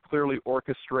is clearly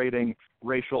orchestrating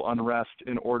racial unrest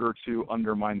in order to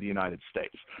undermine the United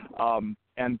States.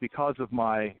 And because of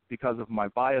my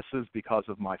biases, because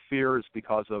of my fears,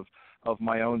 because of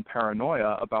my own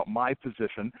paranoia about my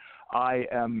position, I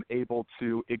am able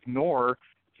to ignore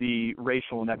the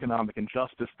racial and economic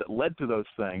injustice that led to those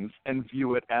things and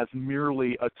view it as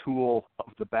merely a tool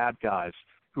of the bad guys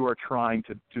who are trying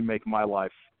to make my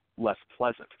life less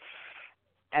pleasant.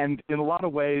 And in a lot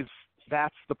of ways,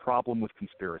 that's the problem with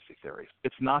conspiracy theories.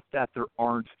 It's not that there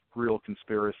aren't real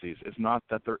conspiracies. It's not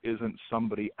that there isn't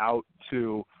somebody out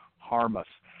to harm us.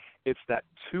 It's that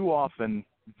too often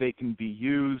they can be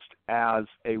used as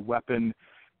a weapon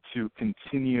to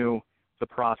continue the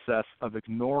process of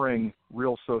ignoring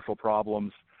real social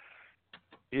problems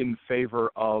in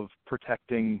favor of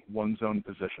protecting one's own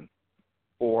position.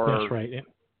 Or that's right.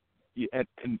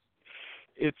 And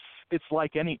it's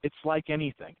like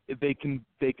anything. They can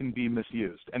be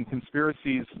misused, and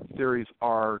conspiracy theories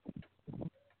are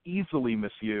easily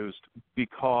misused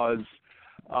because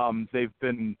they've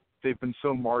been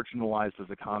so marginalized as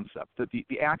a concept that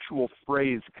the actual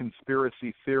phrase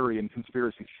conspiracy theory and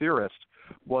conspiracy theorist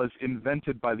was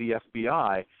invented by the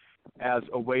FBI as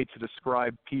a way to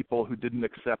describe people who didn't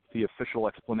accept the official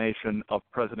explanation of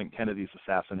President Kennedy's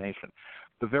assassination.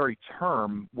 The very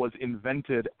term was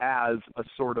invented as a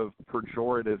sort of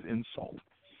pejorative insult,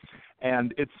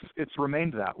 and it's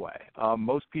remained that way.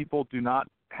 Most people do not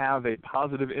have a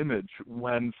positive image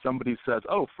when somebody says,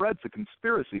 "Oh, Fred's a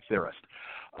conspiracy theorist,"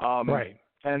 right?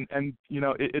 And and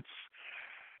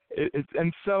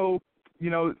so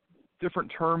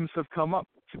different terms have come up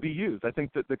to be used. I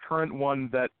think that the current one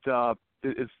that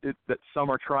that some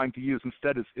are trying to use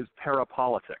instead is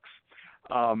parapolitics.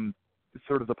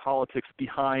 Sort of the politics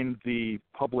behind the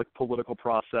public political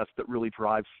process that really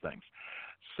drives things.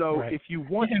 So right. If you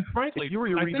want, and frankly, if you were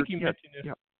your reader, I think you mentioned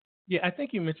this. Yeah, I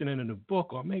think you mentioned it in a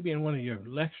book or maybe in one of your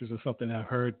lectures or something I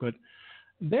heard. But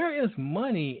there is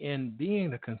money in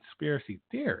being a conspiracy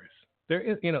theorist. There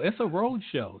is, it's a road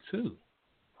show too.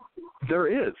 There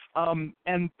is,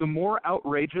 and the more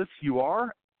outrageous you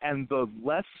are, and the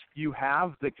less you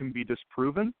have that can be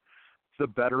disproven, the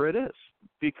better it is,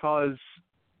 because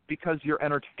you're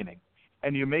entertaining,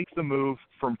 and you make the move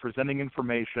from presenting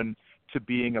information to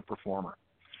being a performer.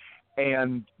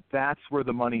 And that's where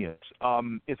the money is.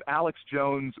 If Alex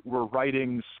Jones were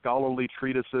writing scholarly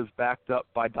treatises backed up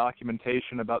by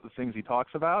documentation about the things he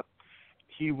talks about,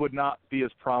 he would not be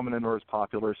as prominent or as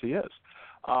popular as he is.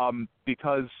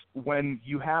 Because when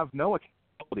you have no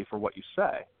accountability for what you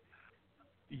say,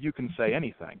 you can say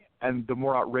anything. And the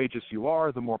more outrageous you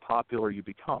are, the more popular you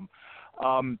become.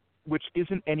 Which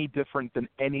isn't any different than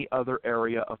any other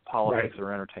area of politics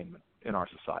or entertainment in our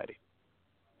society.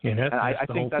 Yeah, that's I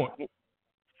the think whole point.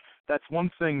 That's one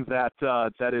thing that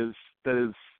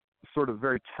is sort of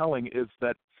very telling, is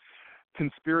that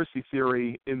conspiracy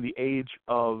theory in the age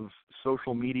of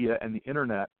social media and the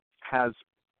internet has.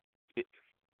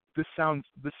 This sounds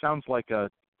like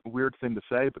a weird thing to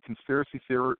say, but conspiracy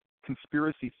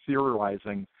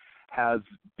theorizing has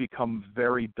become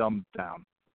very dumbed down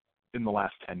in the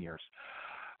last 10 years.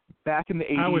 Back in the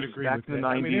 80s, I would agree back with in the that.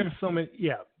 90s. I mean, there's so many.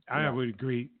 Yeah, I would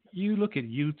agree. You look at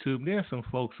YouTube. There's some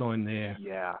folks on there.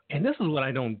 Yeah. And this is what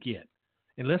I don't get.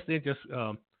 Unless they're just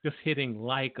hitting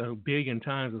like a billion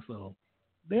times or so.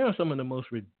 There are some of the most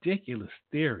ridiculous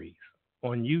theories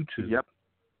on YouTube. Yep.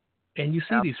 And you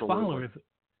see Absolutely. these followers,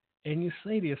 and you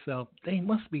say to yourself, they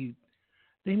must be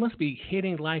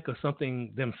hitting like or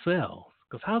something themselves.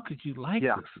 Because how could you like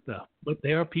this stuff? But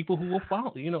there are people who will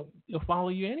follow. They'll follow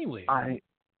you anyway.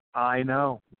 I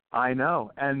know,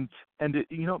 and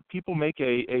people make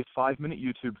a 5-minute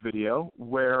YouTube video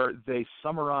where they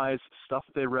summarize stuff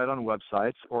they read on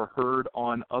websites or heard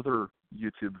on other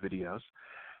YouTube videos,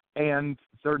 and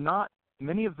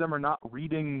many of them are not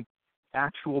reading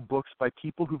actual books by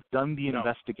people who've done the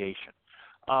investigation.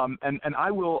 And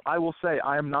I will say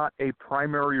I am not a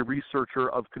primary researcher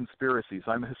of conspiracies.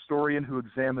 I'm a historian who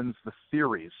examines the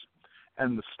theories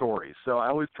and the stories. So I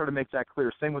always try to make that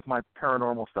clear. Same with my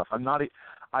paranormal stuff. I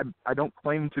don't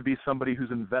claim to be somebody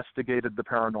who's investigated the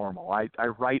paranormal. I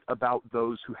write about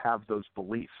those who have those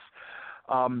beliefs.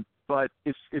 But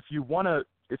if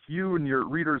you and your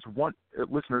listeners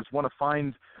want to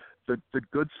find the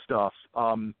good stuff,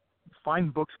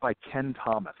 find books by Ken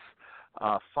Thomas.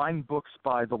 Find books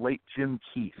by the late Jim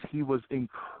Keith. He was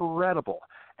incredible.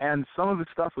 And some of his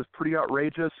stuff was pretty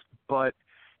outrageous, but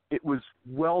it was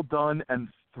well done and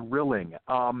thrilling.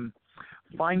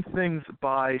 Find things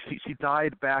by, she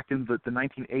died back in the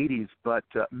 1980s, but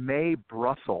Mae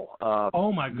Brussel.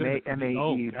 Oh, my goodness. M-A-E,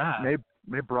 oh, God.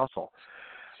 Mae Brussel.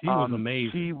 She was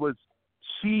amazing.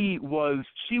 She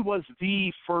was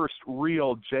the first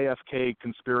real JFK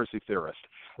conspiracy theorist.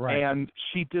 Right. And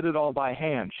she did it all by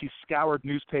hand. She scoured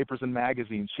newspapers and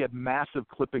magazines. She had massive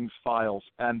clippings files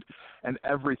and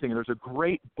everything. There's a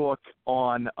great book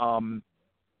on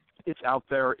it's out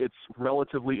there. It's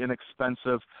relatively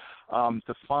inexpensive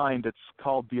to find. It's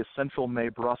called The Essential Mae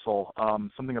Brussel,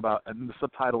 something about, and the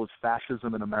subtitle is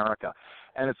Fascism in America.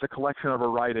 And it's a collection of her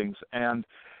writings. And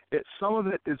some of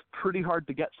it is pretty hard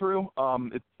to get through.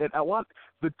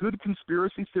 The good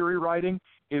conspiracy theory writing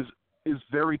is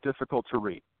very difficult to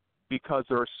read because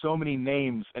there are so many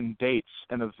names and dates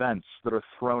and events that are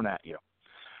thrown at you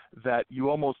that you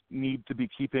almost need to be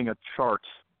keeping a chart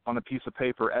on a piece of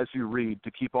paper as you read to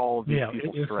keep all of these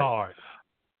people straight. It's hard.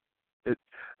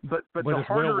 But the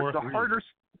harder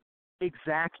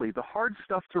exactly, the hard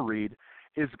stuff to read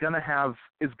is going to have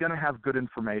good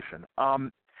information.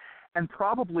 And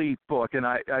probably book, and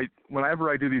I whenever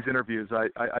I do these interviews, I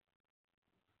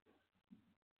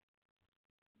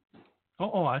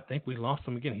I think we lost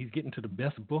him again. He's getting to the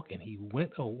best book, and he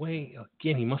went away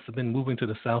again. He must have been moving to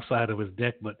the south side of his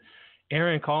deck. But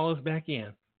Aaron, call us back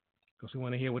in because we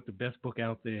want to hear what the best book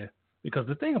out there Because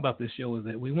the thing about this show is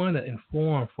that we want to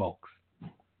inform folks.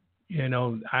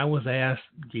 I was asked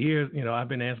years, I've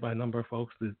been asked by a number of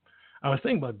folks that I was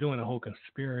thinking about doing a whole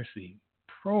conspiracy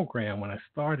program when I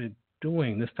started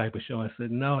doing this type of show. I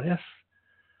said, no,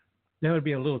 that would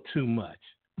be a little too much.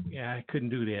 Yeah, I couldn't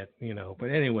do that, But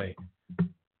anyway.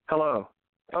 Hello.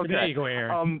 Okay. There you go,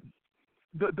 Aaron.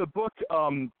 The book,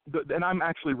 and I'm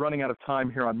actually running out of time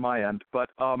here on my end, but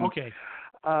okay.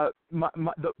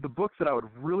 The book that I would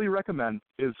really recommend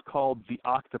is called The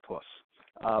Octopus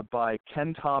by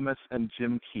Ken Thomas and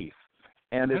Jim Keith,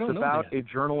 and it's about a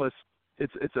journalist.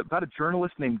 It's about a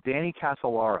journalist named Danny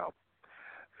Casolaro,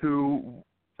 who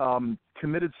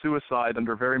committed suicide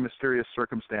under very mysterious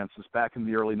circumstances back in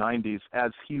the early 90s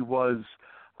as he was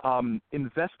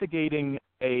investigating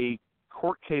a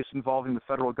court case involving the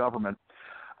federal government.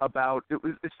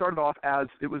 It started off as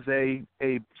it was a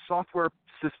software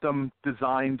system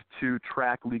designed to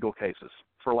track legal cases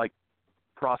for like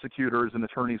prosecutors and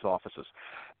attorneys' offices.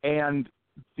 And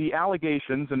the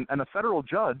allegations, and a federal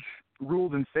judge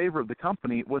ruled in favor of the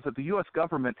company, was that the U.S.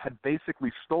 government had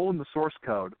basically stolen the source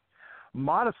code,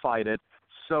 modified it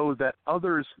so that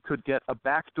others could get a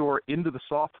backdoor into the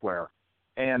software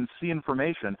and see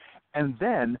information. And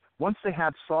then once they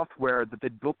had software that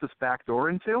they'd built this backdoor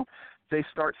into, they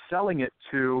start selling it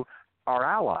to our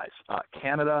allies,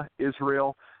 Canada,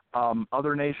 Israel,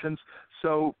 other nations.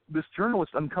 So this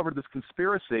journalist uncovered this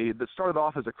conspiracy that started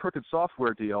off as a crooked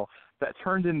software deal that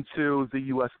turned into the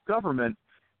U.S. government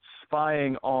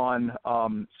spying on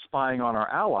our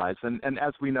allies. And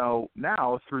as we know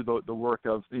now through the work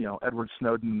of Edward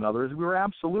Snowden and others, we were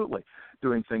absolutely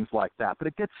doing things like that.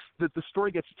 But the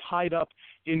story gets tied up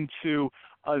into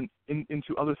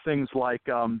other things like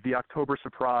the October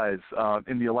surprise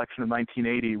in the election of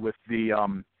 1980 with the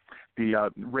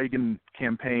Reagan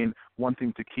campaign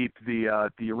wanting to keep the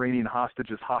Iranian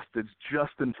hostages hostage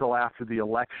just until after the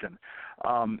election,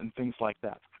 and things like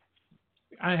that.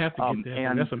 I have to get that.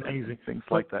 And that's amazing. Things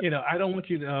like that. I don't want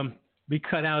you to be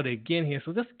cut out again here.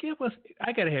 So just give us.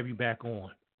 I got to have you back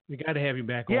on. We got to have you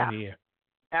back on here.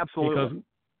 Absolutely.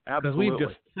 Because we've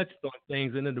just touched on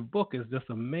things, and then the book is just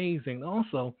amazing.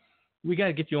 Also, we got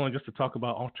to get you on just to talk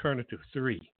about Alternative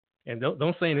 3, and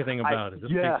don't say anything about it.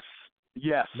 Just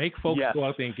Yes. Make folks go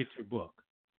out there and get your book.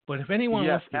 But if anyone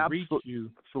wants to reach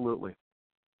you, absolutely.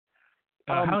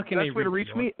 How can they best way to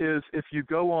reach me is if you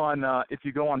go on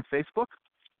Facebook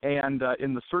and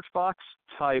in the search box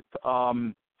type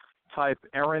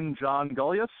Aaron John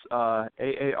Gulyas,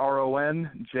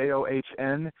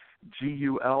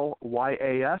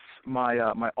 AARONJOHNGULYAS.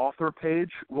 My author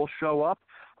page will show up.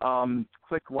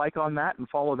 Click like on that and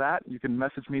follow that. You can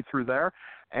message me through there.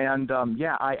 And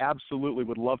I absolutely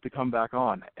would love to come back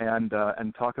on and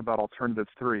talk about Alternative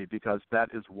 3 because that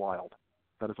is wild.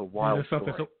 That is a wild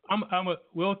story. So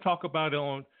we'll talk about it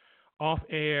on off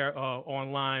air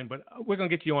online, but we're gonna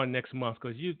get you on next month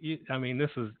because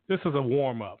this is a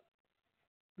warm up.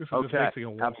 This is basically a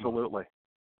warm up. Absolutely.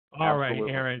 All right,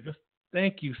 Aaron. Just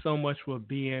thank you so much for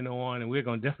being on, and we're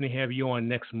gonna definitely have you on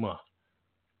next month.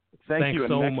 Thanks you. And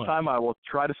so next much. time I will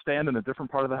try to stand in a different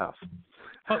part of the house.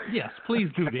 Oh, yes, please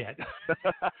do that.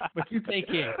 But you take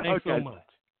care. Thanks so much.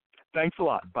 Thanks a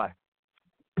lot. Bye.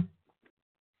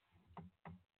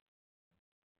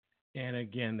 And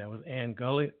again, that was Aaron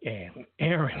Gulyas.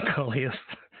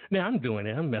 Now I'm doing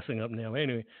it. I'm messing up now.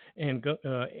 Anyway, Aaron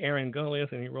Gulyas,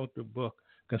 and he wrote the book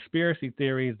Conspiracy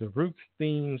Theories: The Roots,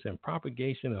 Themes, and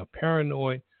Propagation of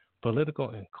Paranoid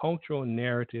Political and Cultural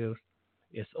Narratives.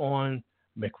 It's on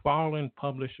McFarland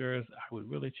Publishers. I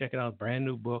would really check it out. Brand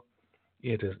new book.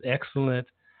 It is excellent.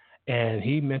 And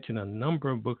he mentioned a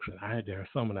number of books. There are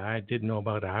some that I didn't know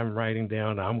about. I'm writing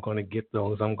down. I'm going to get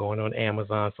those. I'm going on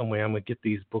Amazon somewhere. I'm going to get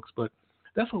these books. But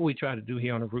that's what we try to do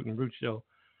here on the Root and Root Show.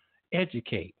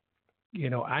 Educate.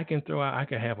 I can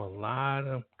have a lot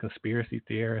of conspiracy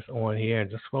theorists on here and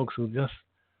just folks who just,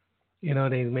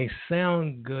 they may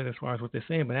sound good as far as what they're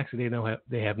saying, but actually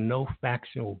they have no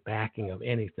factual backing of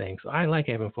anything. So I like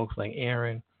having folks like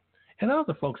Aaron and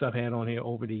other folks I've had on here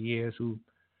over the years who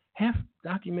have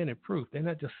documented proof. They're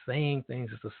not just saying things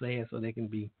just to say it so they can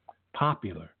be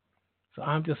popular. So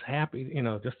I'm just happy,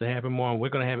 just to have him on. We're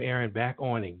going to have Aaron back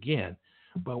on again,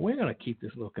 but we're going to keep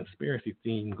this little conspiracy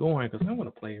theme going because I'm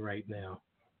going to play right now.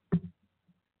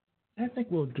 I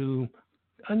think we'll do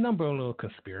a number of little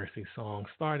conspiracy songs,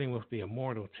 starting with the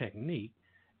Immortal Technique,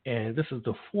 and this is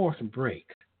the fourth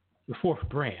branch. So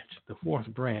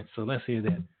let's hear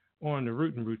that on the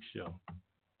Root and Root Show.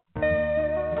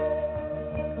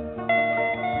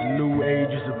 New age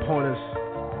is upon us,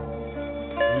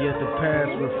 and yet the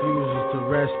past refuses to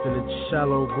rest in its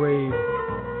shallow grave.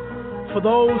 For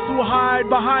those who hide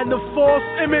behind the false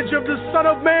image of the Son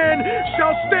of Man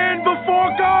shall stand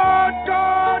before God.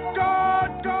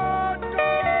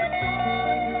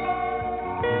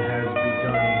 It has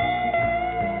begun,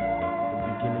 the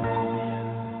beginning to the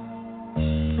end.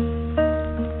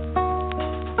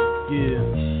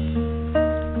 Yeah.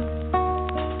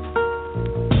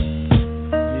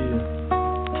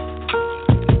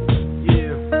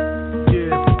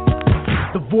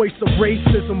 Voice of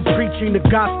racism, preaching the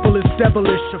gospel is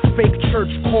devilish. A fake church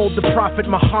called the Prophet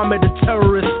Muhammad a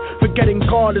terrorist. Forgetting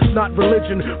God is not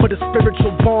religion, but a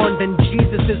spiritual bond. And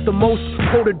Jesus is the most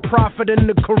quoted prophet in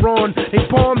the Quran. They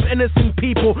bombed innocent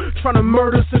people, trying to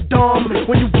murder Saddam.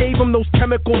 When you gave them those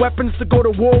chemical weapons to go to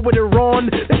war with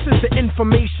Iran. This is the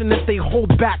information that they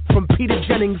hold back from Peter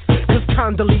Jennings. Cause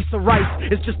Condoleezza Rice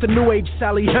is just a new age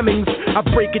Sally Hemings. I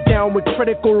break it down with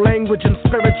critical language and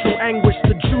spiritual anguish.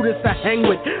 The Judas I hang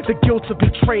with, the guilt of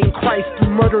betraying Christ, who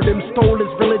murdered him, stole his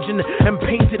religion, and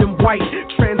painted him white.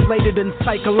 Translated in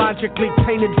psychologically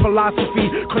tainted philosophy,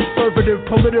 conservative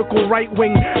political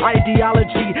right-wing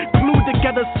ideology, glued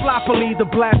together sloppily the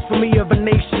blasphemy of a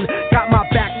nation. Got my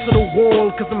back to the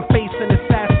wall cause I'm facing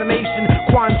assassination.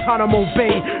 Guantanamo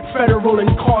Bay, federal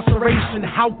incarceration.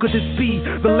 How could this be?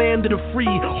 The land of the free,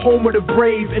 home of the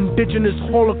brave, indigenous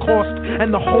Holocaust,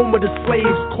 and the home of the slaves.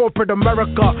 Corporate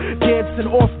America, dancing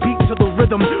offbeat to the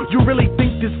rhythm. You really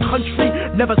think this country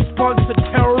never sponsored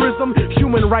terrorism?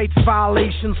 Human rights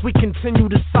violations, we continue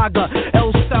the saga.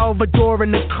 El Salvador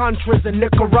and the Contras in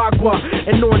Nicaragua.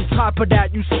 And on top of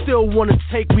that, you still wanna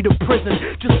take me to prison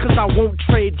just cause I won't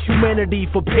trade humanity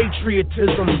for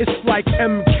patriotism. It's like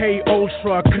MK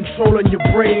Ultra controlling your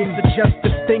brain,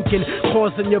 suggestive thinking,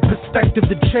 causing your perspective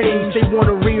to change. They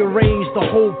wanna rearrange the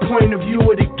whole point of view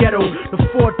of the ghetto. The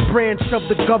fourth branch of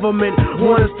the government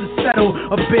want us to settle.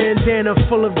 A bandana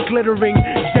full of glittering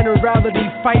generality,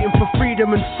 fighting for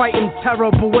freedom and fighting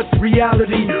terror. But what's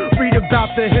reality? Read about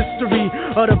the history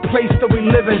of the place that we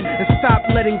live in, and stop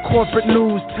letting corporate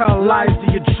news tell lies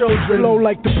to your children. Flow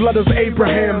like the blood of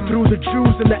Abraham through the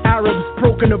Jews and the Arabs,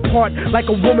 broken apart like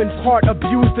a woman's heart,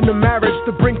 abused in the marriage,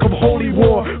 the brink of holy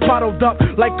war, bottled up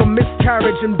like a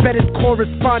miscarriage. Embedded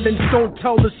correspondents don't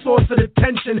tell the source of the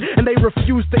tension, and they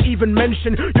refuse to even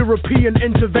mention European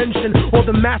intervention or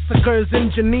the massacres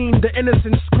in Jenin. The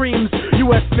innocent screams,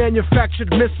 U.S. manufactured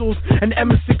missiles and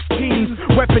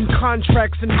M16s, weapon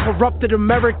contracts and corrupted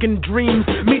American dreams.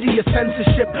 Media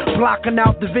censorship blocking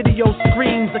out the video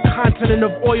screens. A continent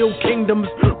of oil kingdoms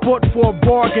bought for a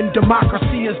bargain.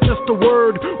 Democracy is just a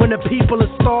word when the people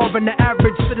are starving. The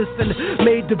average citizen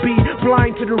made to be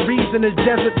blind to the reason. A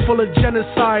desert full of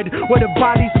genocide where the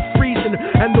bodies are freezing,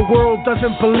 and the world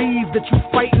doesn't believe that you're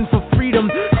fighting for freedom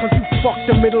cause you fucked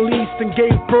the Middle East and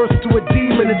gave birth to a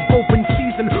demon. It's open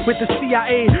season with the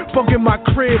CIA bugging my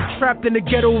crib, trapped in the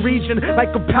ghetto region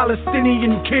like a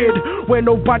Palestinian kid, where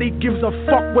nobody gives a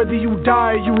fuck whether you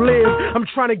die or you live. I'm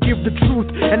trying to give the truth,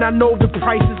 and I know the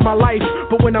price is my life,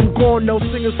 but when I'm gone they'll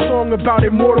sing a song about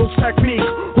immortal technique.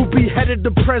 Who beheaded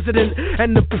the president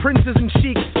and the princes and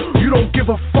sheiks? You don't give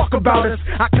a fuck about us.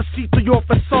 I can see through your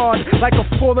facade like a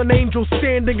fallen angel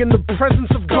standing in the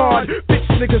presence of God. Bitch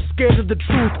nigga scared of the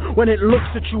truth when it looks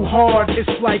at you hard. It's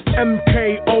like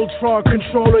MK Ultra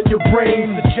controlling your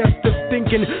brain, suggestive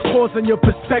thinking causing your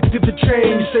perspective to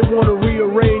change. They want to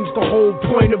rearrange the whole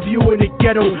point of view in the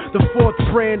ghetto. The fourth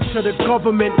branch of the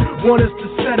government want us to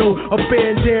settle. A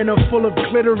bandana full of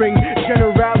glittering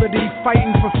generality,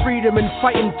 fighting for freedom and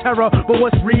fighting terror. But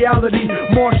what's reality?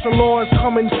 Martial law is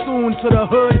coming soon to the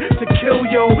hood to kill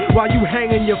yo while you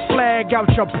hanging your flag out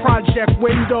your project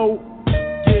window.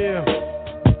 Yeah.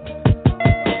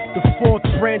 The fourth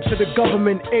branch of the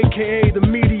government, aka the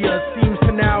media, seems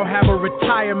to now have a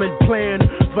retirement plan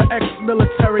for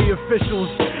ex-military officials,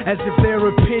 as if their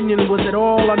opinion was at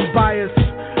all unbiased.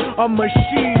 A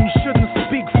machine shouldn't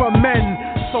speak for men,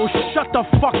 so shut the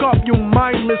fuck up, you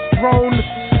mindless drone.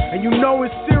 And you know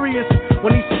it's serious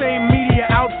when these same media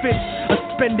outfits are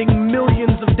spending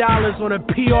millions of dollars on a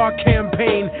PR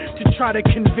campaign to try to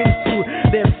convince you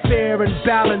they're fair and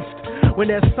balanced, when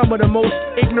they're some of the most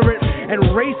ignorant and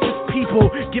racist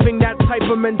people giving that type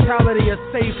of mentality a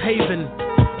safe haven.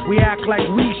 We act like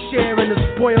we share in the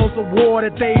spoils of war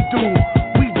that they do.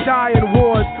 We die in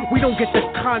wars. We don't get the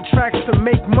contracts to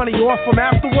make money off them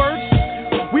afterwards.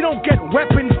 We don't get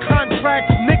weapons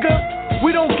contracts, nigga.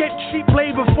 We don't get cheap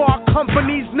labor for our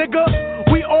companies,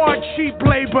 nigga. We are cheap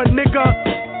labor,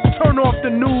 nigga. Turn off the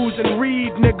news and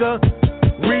read, nigga.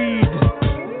 Read.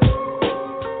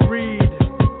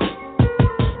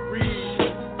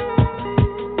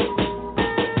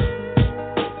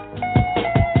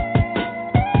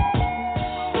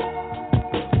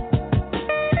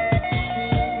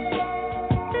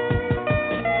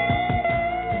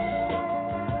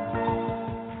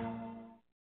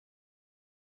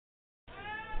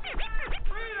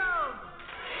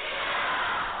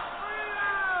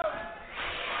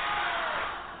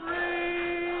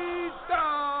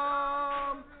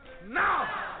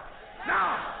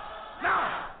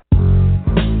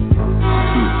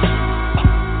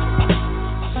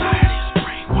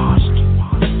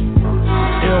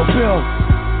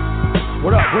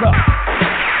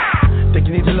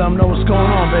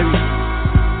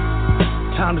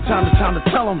 Time to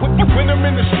tell them. When I'm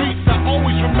in the streets, I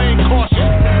always remain cautious.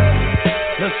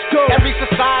 Let's go. Every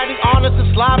society honors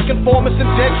its live conformists and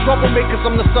dead troublemakers.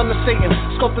 I'm the son of Satan,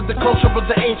 sculpted the culture of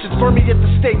the ancients. Burn me at the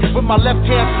stake with my left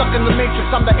hand stuck in the matrix.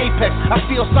 I'm the apex. I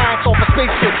steal science off a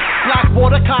spaceship.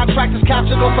 Blackwater contractors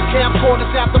captured off a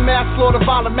camcorders. Aftermath, slaughter,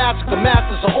 violent massacre.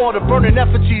 Masters of order, burning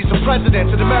effigies of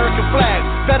presidents and American flags.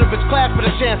 Veterans clash for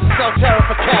the chance to sell terror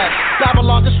for cash.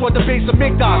 Babylon destroyed the base of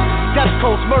Migdos. Death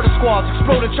codes, murder squads,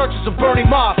 exploding churches and burning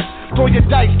mosques. Throw your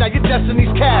dice, now your destiny's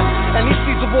cast. And he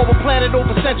sees a war with planet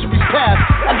over centuries past.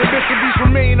 And the mysteries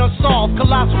remain unsolved.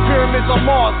 Colossal pyramids on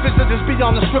Mars, visitors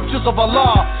beyond the scriptures of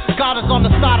Allah. God is on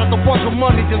the side of the ones with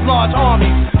money and large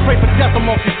armies. Pray for death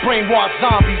amongst these brainwashed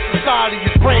zombies. Society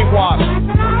is brainwashed.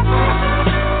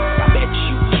 I bet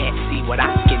you can't see what I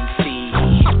can see.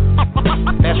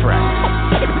 That's right.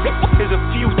 There's a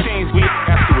few things we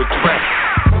have to address.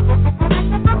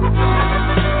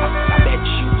 I bet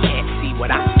you can't see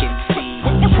what I can see.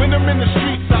 When I'm in the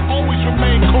streets, I always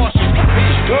remain cautious.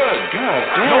 Good.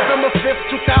 November 5th,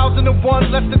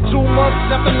 2001, less than 2 months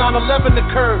after 9/11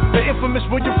 occurred. The infamous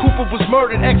William Cooper was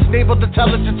murdered, ex-naval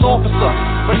intelligence officer.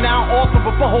 But now author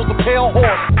of Behold the Pale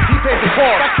Horse. He paid the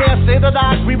cost. I can't say that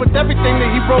I agree with everything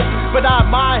that he wrote, but I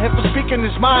admire him for speaking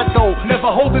his mind though.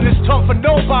 Never holding his tongue for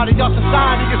nobody. Our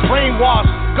society is brainwashed.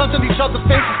 Guns in each other's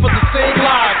faces for the same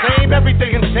lies. Same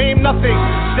everything and same nothing.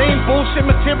 Same bullshit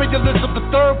materialism. The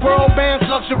third world man's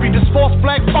luxury. This false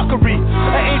flag fuckery.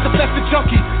 An AIDS-affected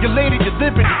junkie. Your lady, your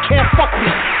liberty. Can't fuck me.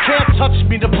 Can't touch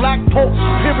me. The Black Pope,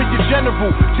 Superior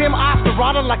General. Tim Oscar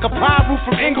riding like a pyro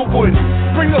from Inglewood.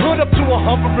 Bring the hood up to a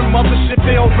hovering mothership.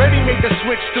 They already made the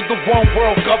switch to the one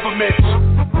world government.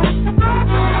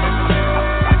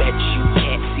 I bet you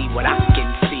can't see what I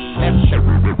can see.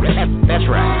 That's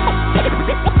right.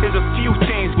 There's a few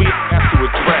things we have to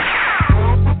address.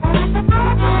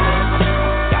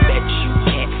 I bet you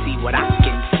can't see what I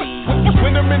can see.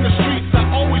 When I'm in the streets, I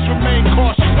always remain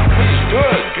cautious.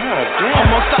 Good.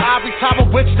 Amongst the ivory tower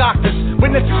witch doctors,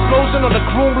 witness explosion on the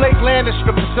Groom Lake landing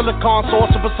strip. The silicon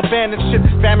source of a abandoned ship.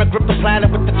 Famine gripped the planet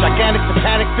with the gigantic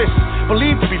satanic fists,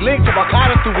 believed to be linked to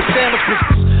Al-Qaeda through his sandwich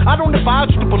business. I don't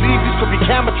advise you to believe these could be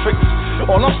camera tricks.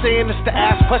 All I'm saying is to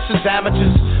ask questions,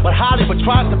 amateurs. But Hollywood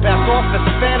tries to pass off as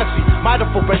a fantasy might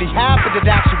have already happened in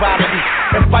actuality,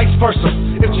 and vice versa.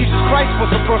 If Jesus Christ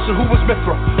was a person, who was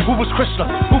Mithra? Who was Krishna?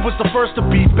 Who was the first to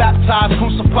be baptized,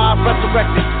 crucified,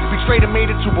 resurrected, betrayed and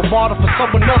made into a martyr for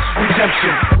someone else's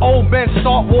redemption? Old men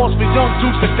start wars for young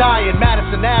dudes to die in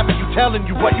Madison Avenue, telling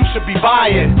you what you should be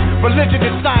buying. Religion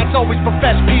and science always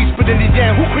profess peace, but in the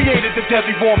end, who created the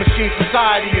deadly war machine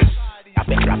society is? I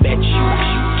bet you can't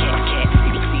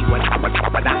see what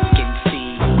I can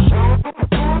see.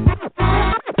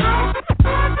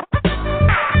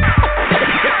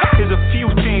 There's a few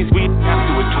things we have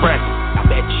to address. I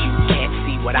bet you can't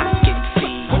see what I can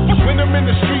see. When I'm in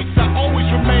the streets, I always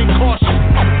remain cautious.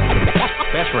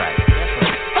 That's right.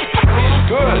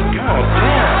 Good.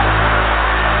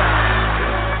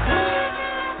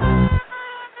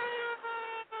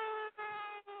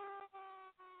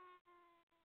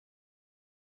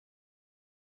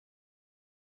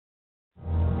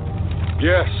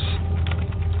 Yes,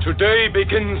 today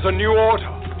begins a new order.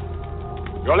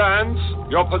 Your lands,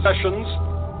 your possessions,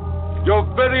 your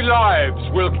very lives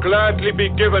will gladly be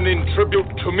given in tribute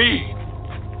to me.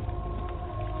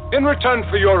 In return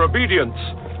for your obedience,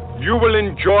 you will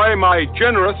enjoy my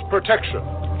generous protection.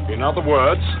 In other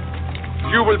words,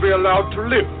 you will be allowed to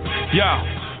live.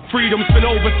 Yeah. Freedom's been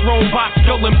overthrown by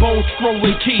skull and bone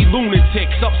scrolling key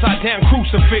lunatics, upside down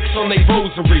crucifix on they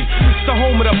rosary. It's the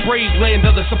home of the brave land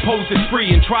of the supposed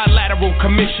free and trilateral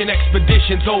commission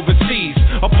expeditions overseas.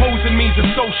 Opposing me's a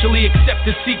socially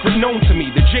accepted secret known to me.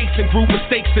 The Jason group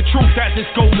mistakes the truth as its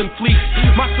golden fleece.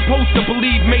 Am I supposed to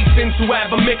believe Masons who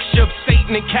have a mixture of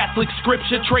Satan and Catholic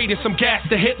scripture, trading some gas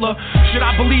to Hitler? Should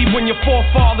I believe when your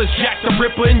forefathers Jack the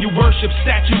Ripper and you worship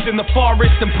statues in the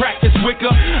forest and practice Wicca?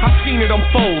 I've seen it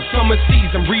unfold. Summer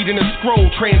season, reading a scroll,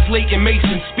 translating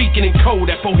Mason, speaking in code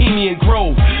at Bohemian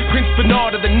Grove. Prince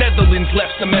Bernard of the Netherlands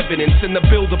left some evidence, and the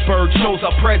Bilderberg shows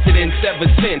our presidents ever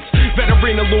since.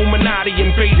 Veteran Illuminati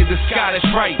invaded the Scottish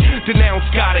Rite, denounced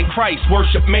God and Christ,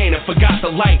 worship man and forgot the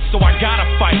light. So I gotta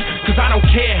fight, cause I don't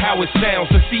care how it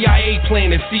sounds. The CIA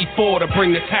planted C4 to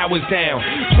bring the towers down.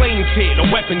 Planes hit, a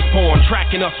weapons porn,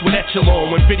 tracking us with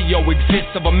echelon when video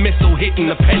exists of a missile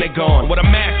hitting the Pentagon. What a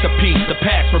masterpiece, the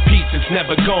past repeats, it's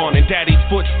never gone. gone in daddy's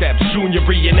footsteps. Junior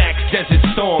reenacts Desert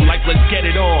Storm like let's get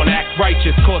it on. Act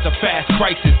righteous, cause a fast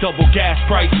crisis, double gas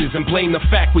prices, and blame the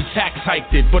fact we tax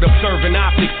hiked it. But observant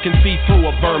optics can see through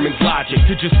a vermin's logic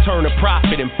to just turn a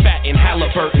profit and fatten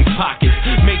Halliburton's pockets,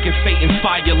 making Satan's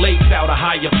fire lakes out a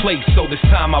higher place. So this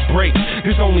time I break,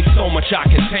 there's only so much I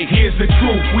can take. Here's the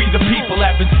truth, we the people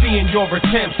have been seeing your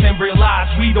attempts and realize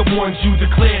we the ones you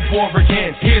declared war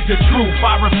against. Here's the truth,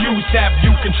 I refuse to have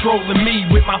you controlling me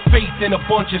with my faith in a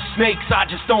bunch of snakes I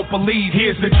just don't believe.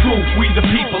 Here's the truth, we the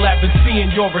people have been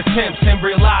seeing your attempts and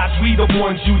realize we the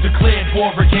ones you declared war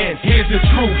against. Here's the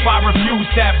truth, I refuse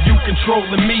to have you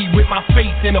controlling me with my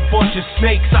faith in a bunch of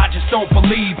snakes I just don't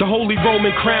believe. The Holy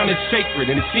Roman crown is sacred,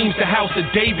 and it seems the house of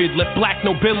David let black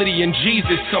nobility and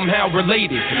Jesus somehow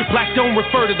related. Black don't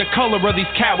refer to the color of these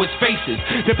cowards' faces.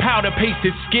 Their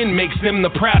powder-pasted skin makes them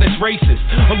the proudest racists.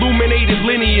 Illuminated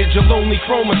lineage of lonely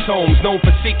chromosomes, known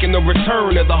for seeking the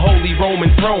return of the Holy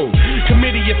Roman throne.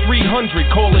 Committee of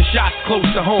 300, calling shots close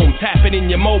to home. Tapping in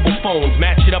your mobile phones,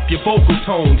 matching up your vocal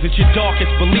tones. It's your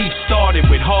darkest beliefs started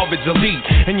with Harvard's elite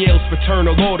and Yale's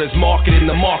fraternal orders, marketing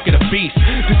the market of beasts.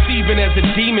 Deceiving as a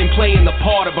demon, playing the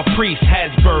part of a priest.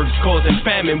 Hasberg's causing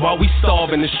famine while we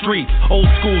starve in the streets. Old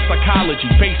school psychology,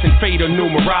 facing fate or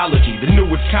numerology. The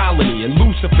newest colony and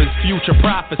Lucifer's future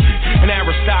prophecy. An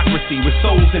aristocracy with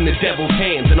souls in the devil's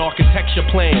hands. An architecture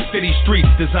plan, city streets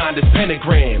designed as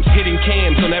pentagrams. Hitting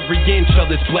cams on every inch of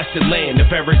this blessed land. A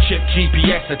very chip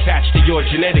GPS attached to your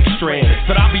genetic strand.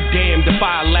 But I'll be damned if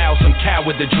I allow some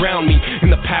coward to drown me in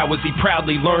the powers he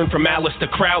proudly learned from Aleister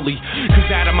Crowley. Cause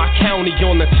out of my county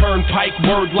on the turnpike,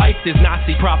 word life, there's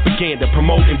Nazi propaganda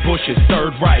promoting Bush's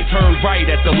Third Reich. Turn right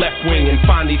at the left wing and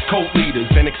find these cult leaders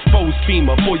and expose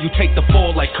FEMA before you take the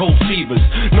fall like cold fevers.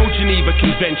 No Geneva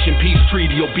Convention, peace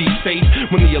treaty, you'll be safe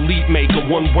when the elite make a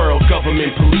one world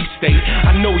government police state.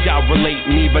 I know y'all relate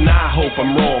and even I hope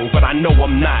I'm wrong, but I know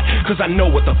I'm not, cause I know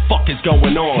what the fuck is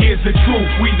going on. Here's the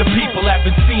truth, we the people have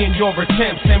been seeing your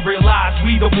attempts and realize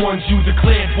we the ones you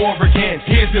declared war against.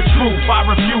 Here's the truth, I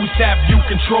refuse to have you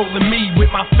controlling me with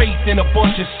my faith in a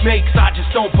bunch of snakes I just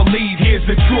don't believe. Here's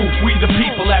the truth, we the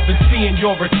people have been seeing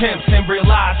your attempts and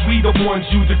realize we the ones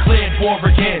you declared war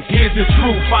against. Here's the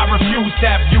truth, I refuse to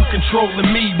have you controlling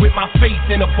me with my faith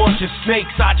in a bunch of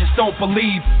snakes I just don't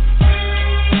believe.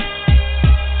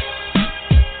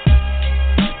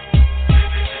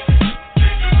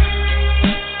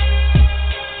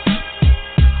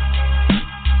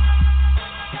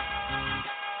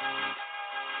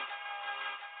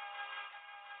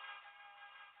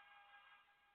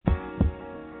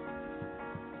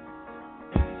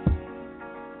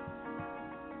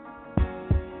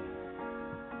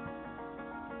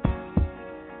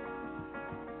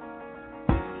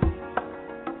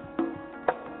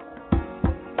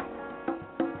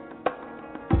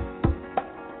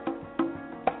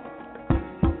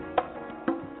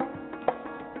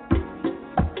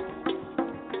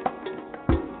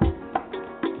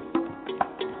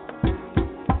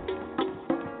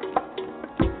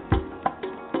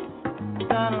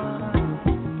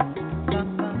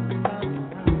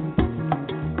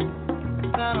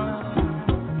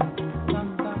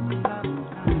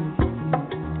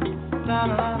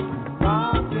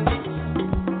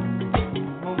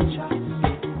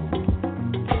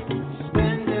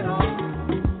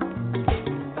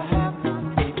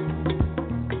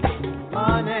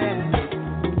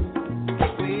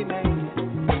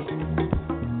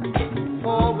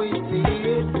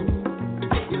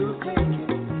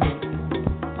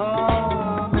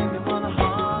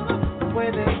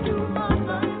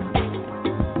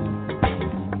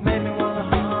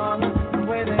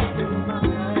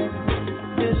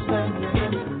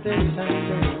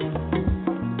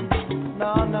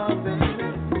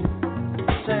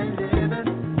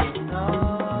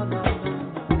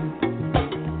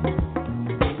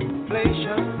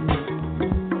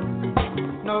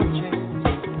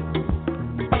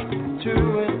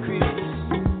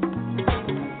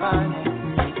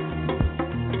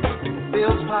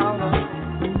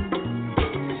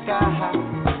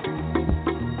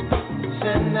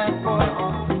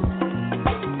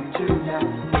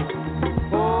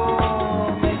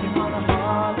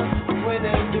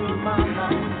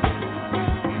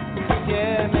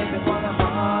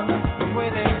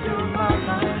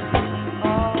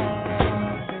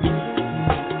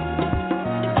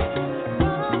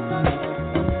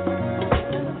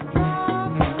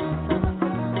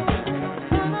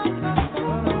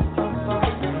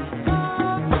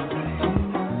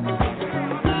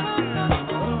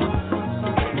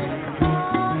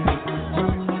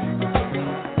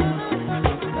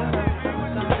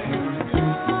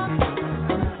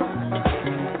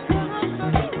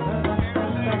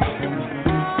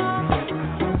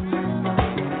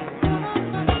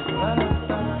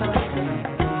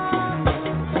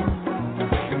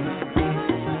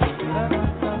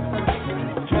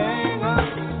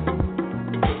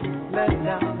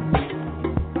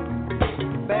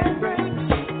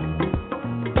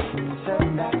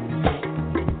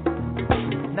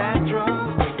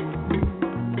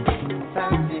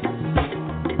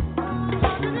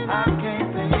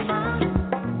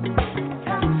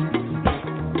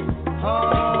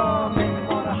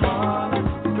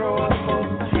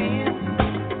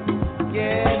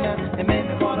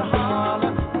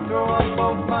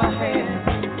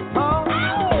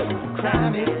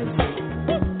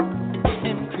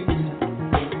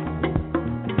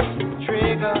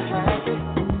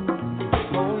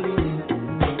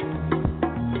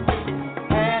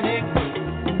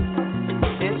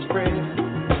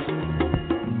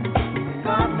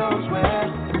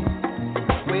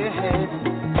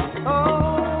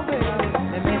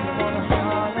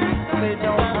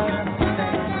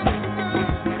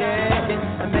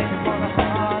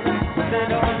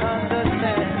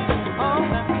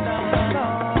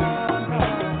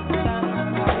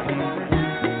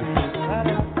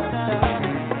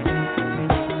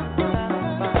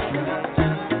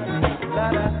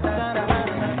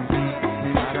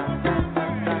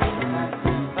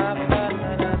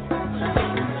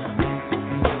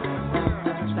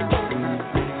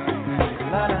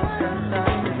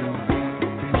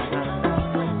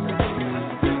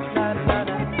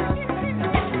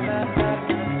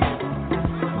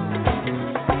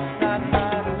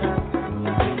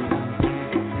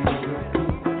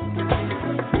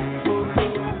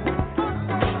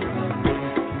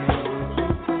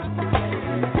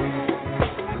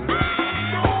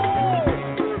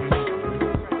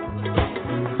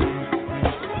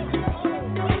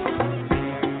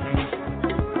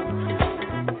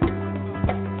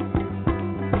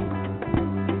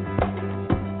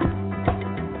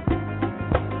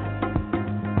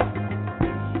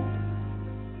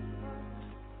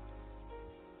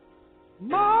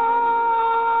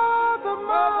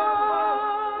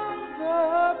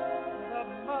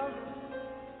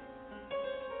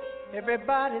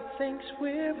 Everybody thinks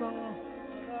we're wrong.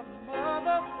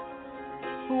 Mother,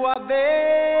 who are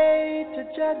they to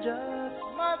judge us?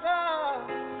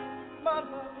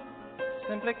 Mother,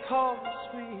 simply call us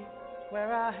sweet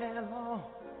where our hair long.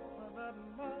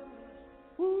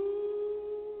 Ooh.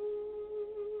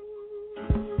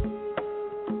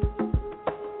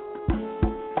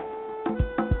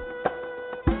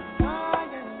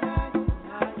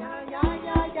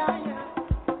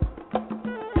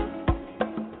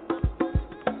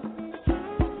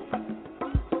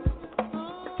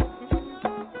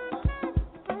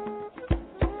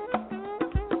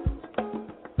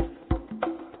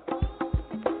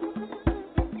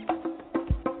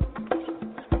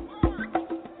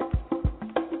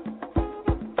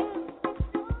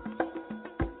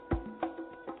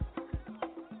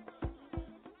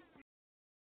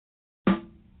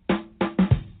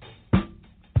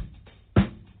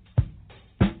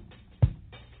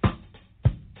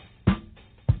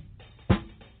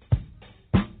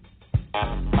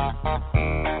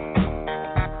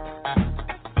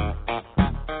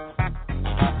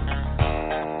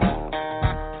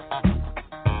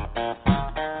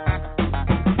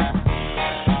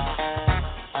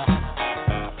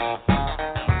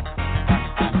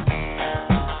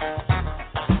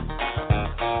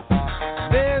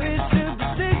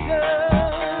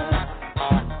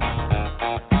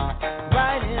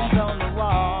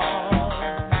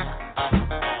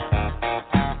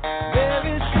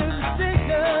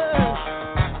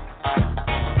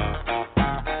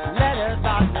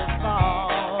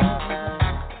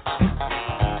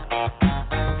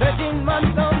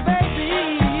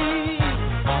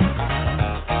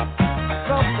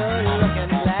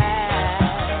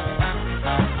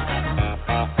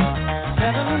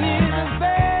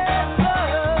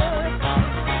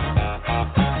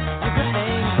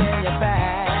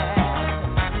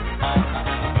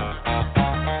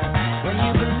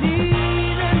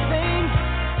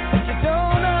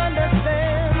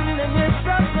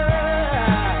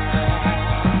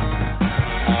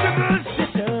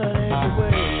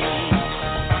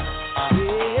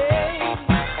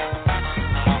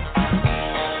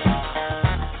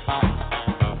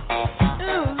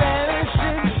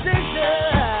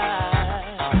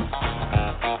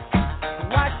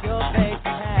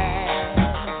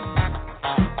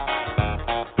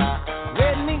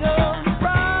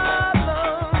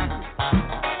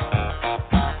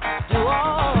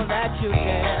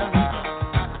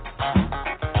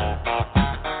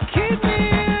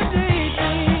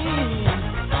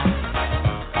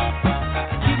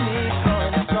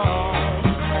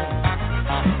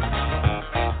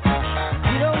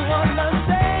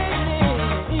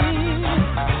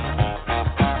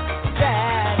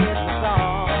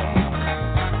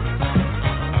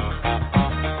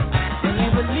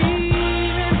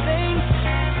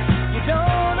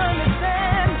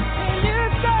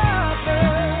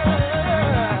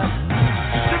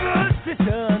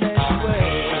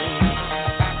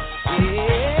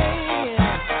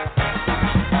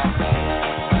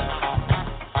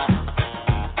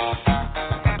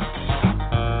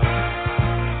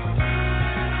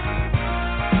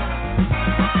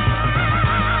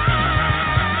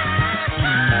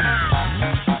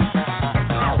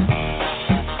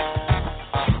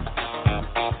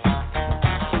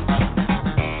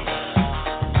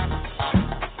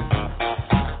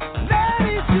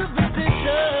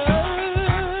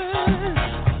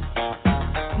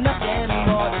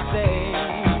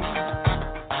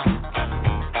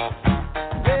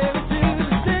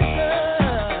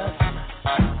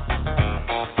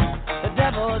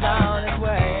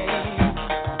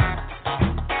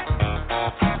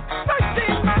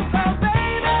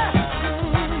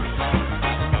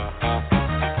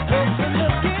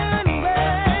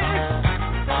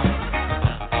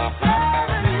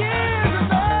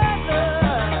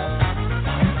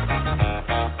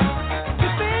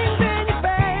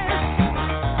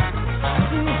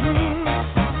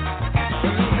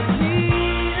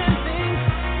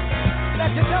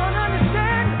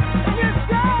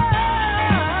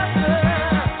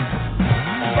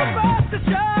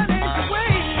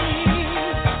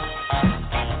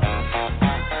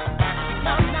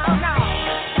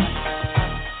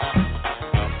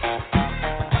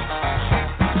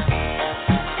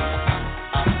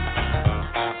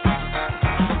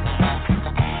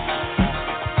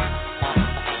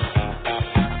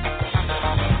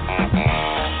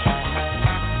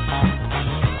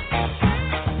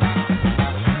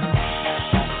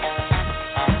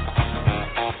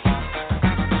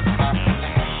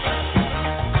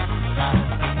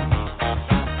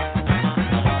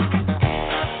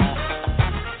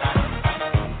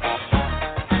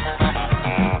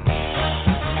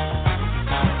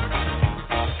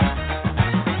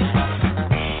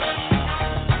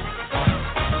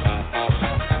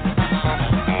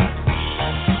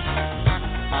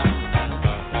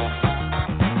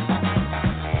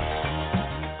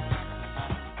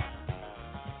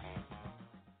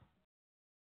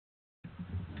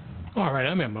 right,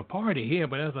 I'm at my party here,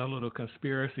 but that's our little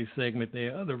conspiracy segment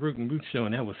there of the Root and Root Show,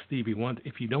 and that was Stevie Wonder.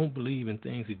 If you don't believe in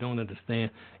things you don't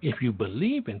understand, if you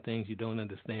believe in things you don't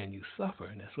understand, you suffer,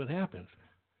 and that's what happens.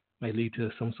 May lead to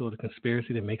some sort of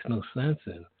conspiracy that makes no sense,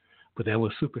 but that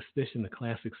was Superstition, the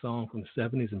classic song from the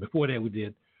 70s, and before that we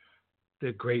did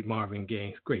the great Marvin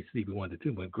Gaye, great Stevie Wonder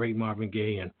too, but great Marvin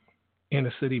Gaye and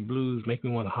Inner City Blues, Make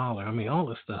Me Want to Holler. I mean, all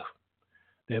the stuff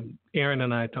that Aaron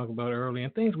and I talked about earlier,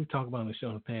 and things we talked about on the show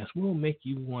in the past, will make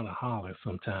you want to holler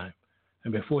sometime.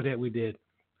 And before that, we did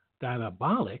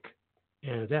Diabolic,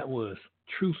 and that was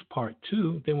Truth Part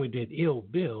 2. Then we did Ill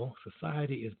Bill,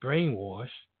 Society is Brainwashed.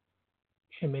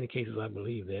 In many cases, I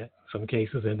believe that, some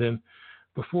cases. And then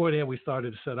before that, we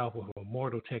started to set off with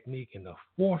Immortal Technique in the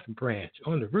fourth branch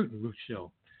on the Root and Root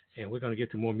Show. And we're going to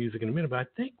get to more music in a minute, but I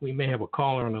think we may have a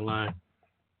caller on the line.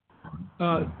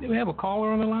 Do we have a caller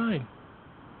on the line?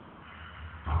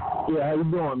 Yeah, how you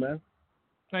doing, man?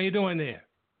 How you doing there?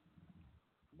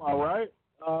 I'm all right.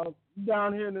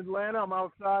 Down here in Atlanta, I'm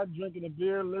outside drinking a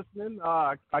beer, listening.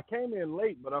 I came in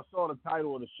late, but I saw the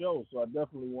title of the show, so I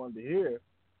definitely wanted to hear.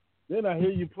 Then I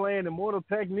hear you playing Immortal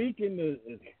Technique, and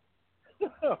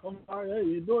I'm like, hey,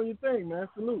 you're doing your thing, man.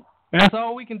 Salute. That's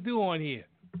all we can do on here.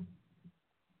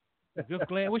 Just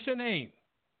glad. What's your name?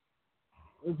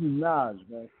 This is Naj,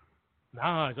 man.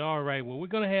 Naj, all right. Well, we're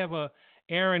going to have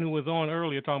Aaron, who was on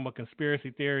earlier talking about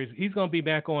conspiracy theories. He's going to be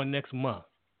back on next month.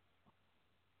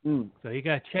 So you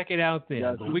got to check it out then.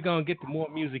 Gotcha. But we're going to get to more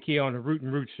music here on the Root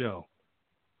and Root Show.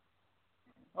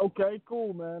 Okay,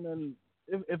 cool, man. And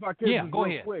if I could, go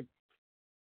real ahead. Quick,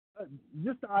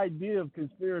 just the idea of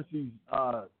conspiracies,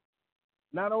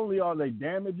 not only are they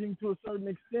damaging to a certain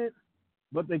extent,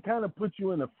 but they kind of put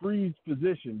you in a freeze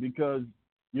position because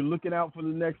you're looking out for the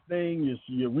next thing,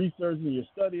 you're researching, you're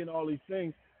studying all these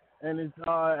things. And it's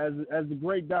as the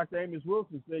great Dr. Amos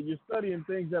Wilson said, you're studying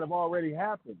things that have already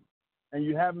happened, and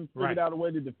you haven't figured out a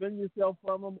way to defend yourself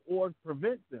from them or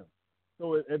prevent them.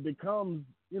 So it becomes,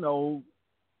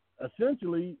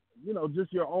 essentially,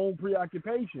 just your own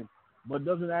preoccupation, but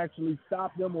doesn't actually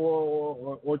stop them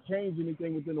or change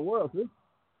anything within the world. So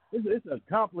it's a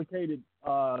complicated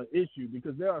issue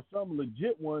because there are some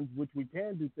legit ones which we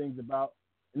can do things about,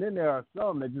 and then there are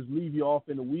some that just leave you off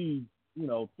in the weeds,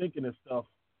 thinking of stuff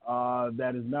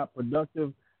that is not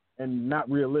productive and not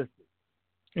realistic.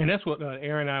 And that's what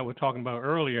Aaron and I were talking about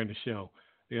earlier in the show.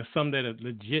 There are some that are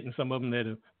legit and some of them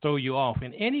that throw you off.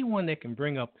 And anyone that can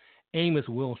bring up Amos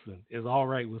Wilson is all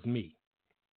right with me.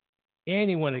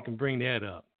 Anyone that can bring that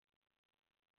up.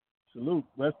 Salute.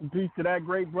 Rest in peace to that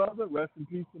great brother. Rest in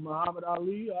peace to Muhammad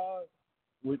Ali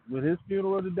with his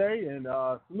funeral today. And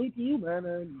salute to you, man.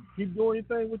 And keep doing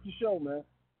your thing with your show, man.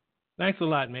 Thanks a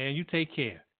lot, man. You take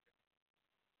care.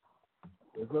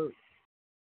 Yes, sir.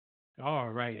 All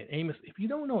right. And Amos, if you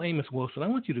don't know Amos Wilson, I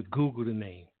want you to Google the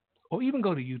name or even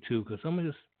go to YouTube because some of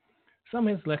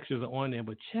his lectures are on there.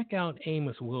 But check out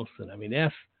Amos Wilson. I mean,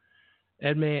 that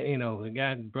man, the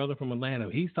guy, brother from Atlanta,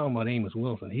 he's talking about Amos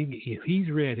Wilson. If he's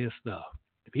read his stuff,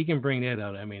 if he can bring that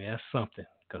out, I mean, that's something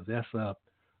because that's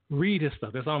read his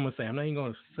stuff. That's all I'm going to say. I'm not even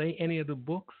going to say any of the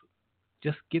books.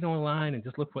 Just get online and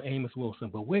just look for Amos Wilson.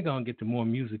 But we're going to get to more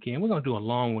music here. And we're going to do a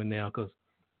long one now because,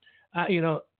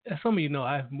 as some of you know,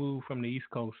 I've moved from the East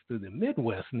Coast to the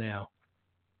Midwest now.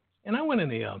 And I went in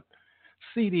the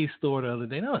CD store the other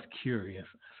day, and I was curious.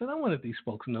 I said, I wonder if these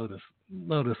folks know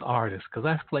this artist because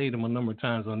I've played them a number of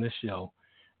times on this show.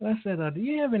 And I said, do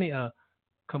you have any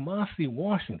Kamasi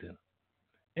Washington?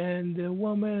 And the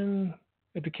woman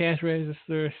at the cash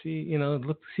register, she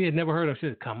had never heard of her. She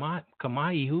said,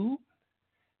 Kamai who?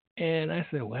 And I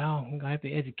said, well, I'm going to have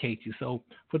to educate you. So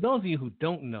for those of you who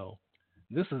don't know,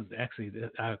 this is actually,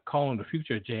 I call him the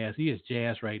future of jazz. He is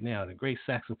jazz right now, the great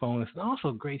saxophonist and also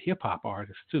a great hip-hop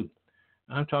artist, too.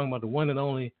 I'm talking about the one and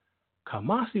only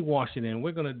Kamasi Washington.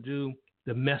 We're going to do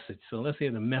The Message. So let's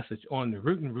hear The Message on the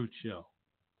Root and Root Show.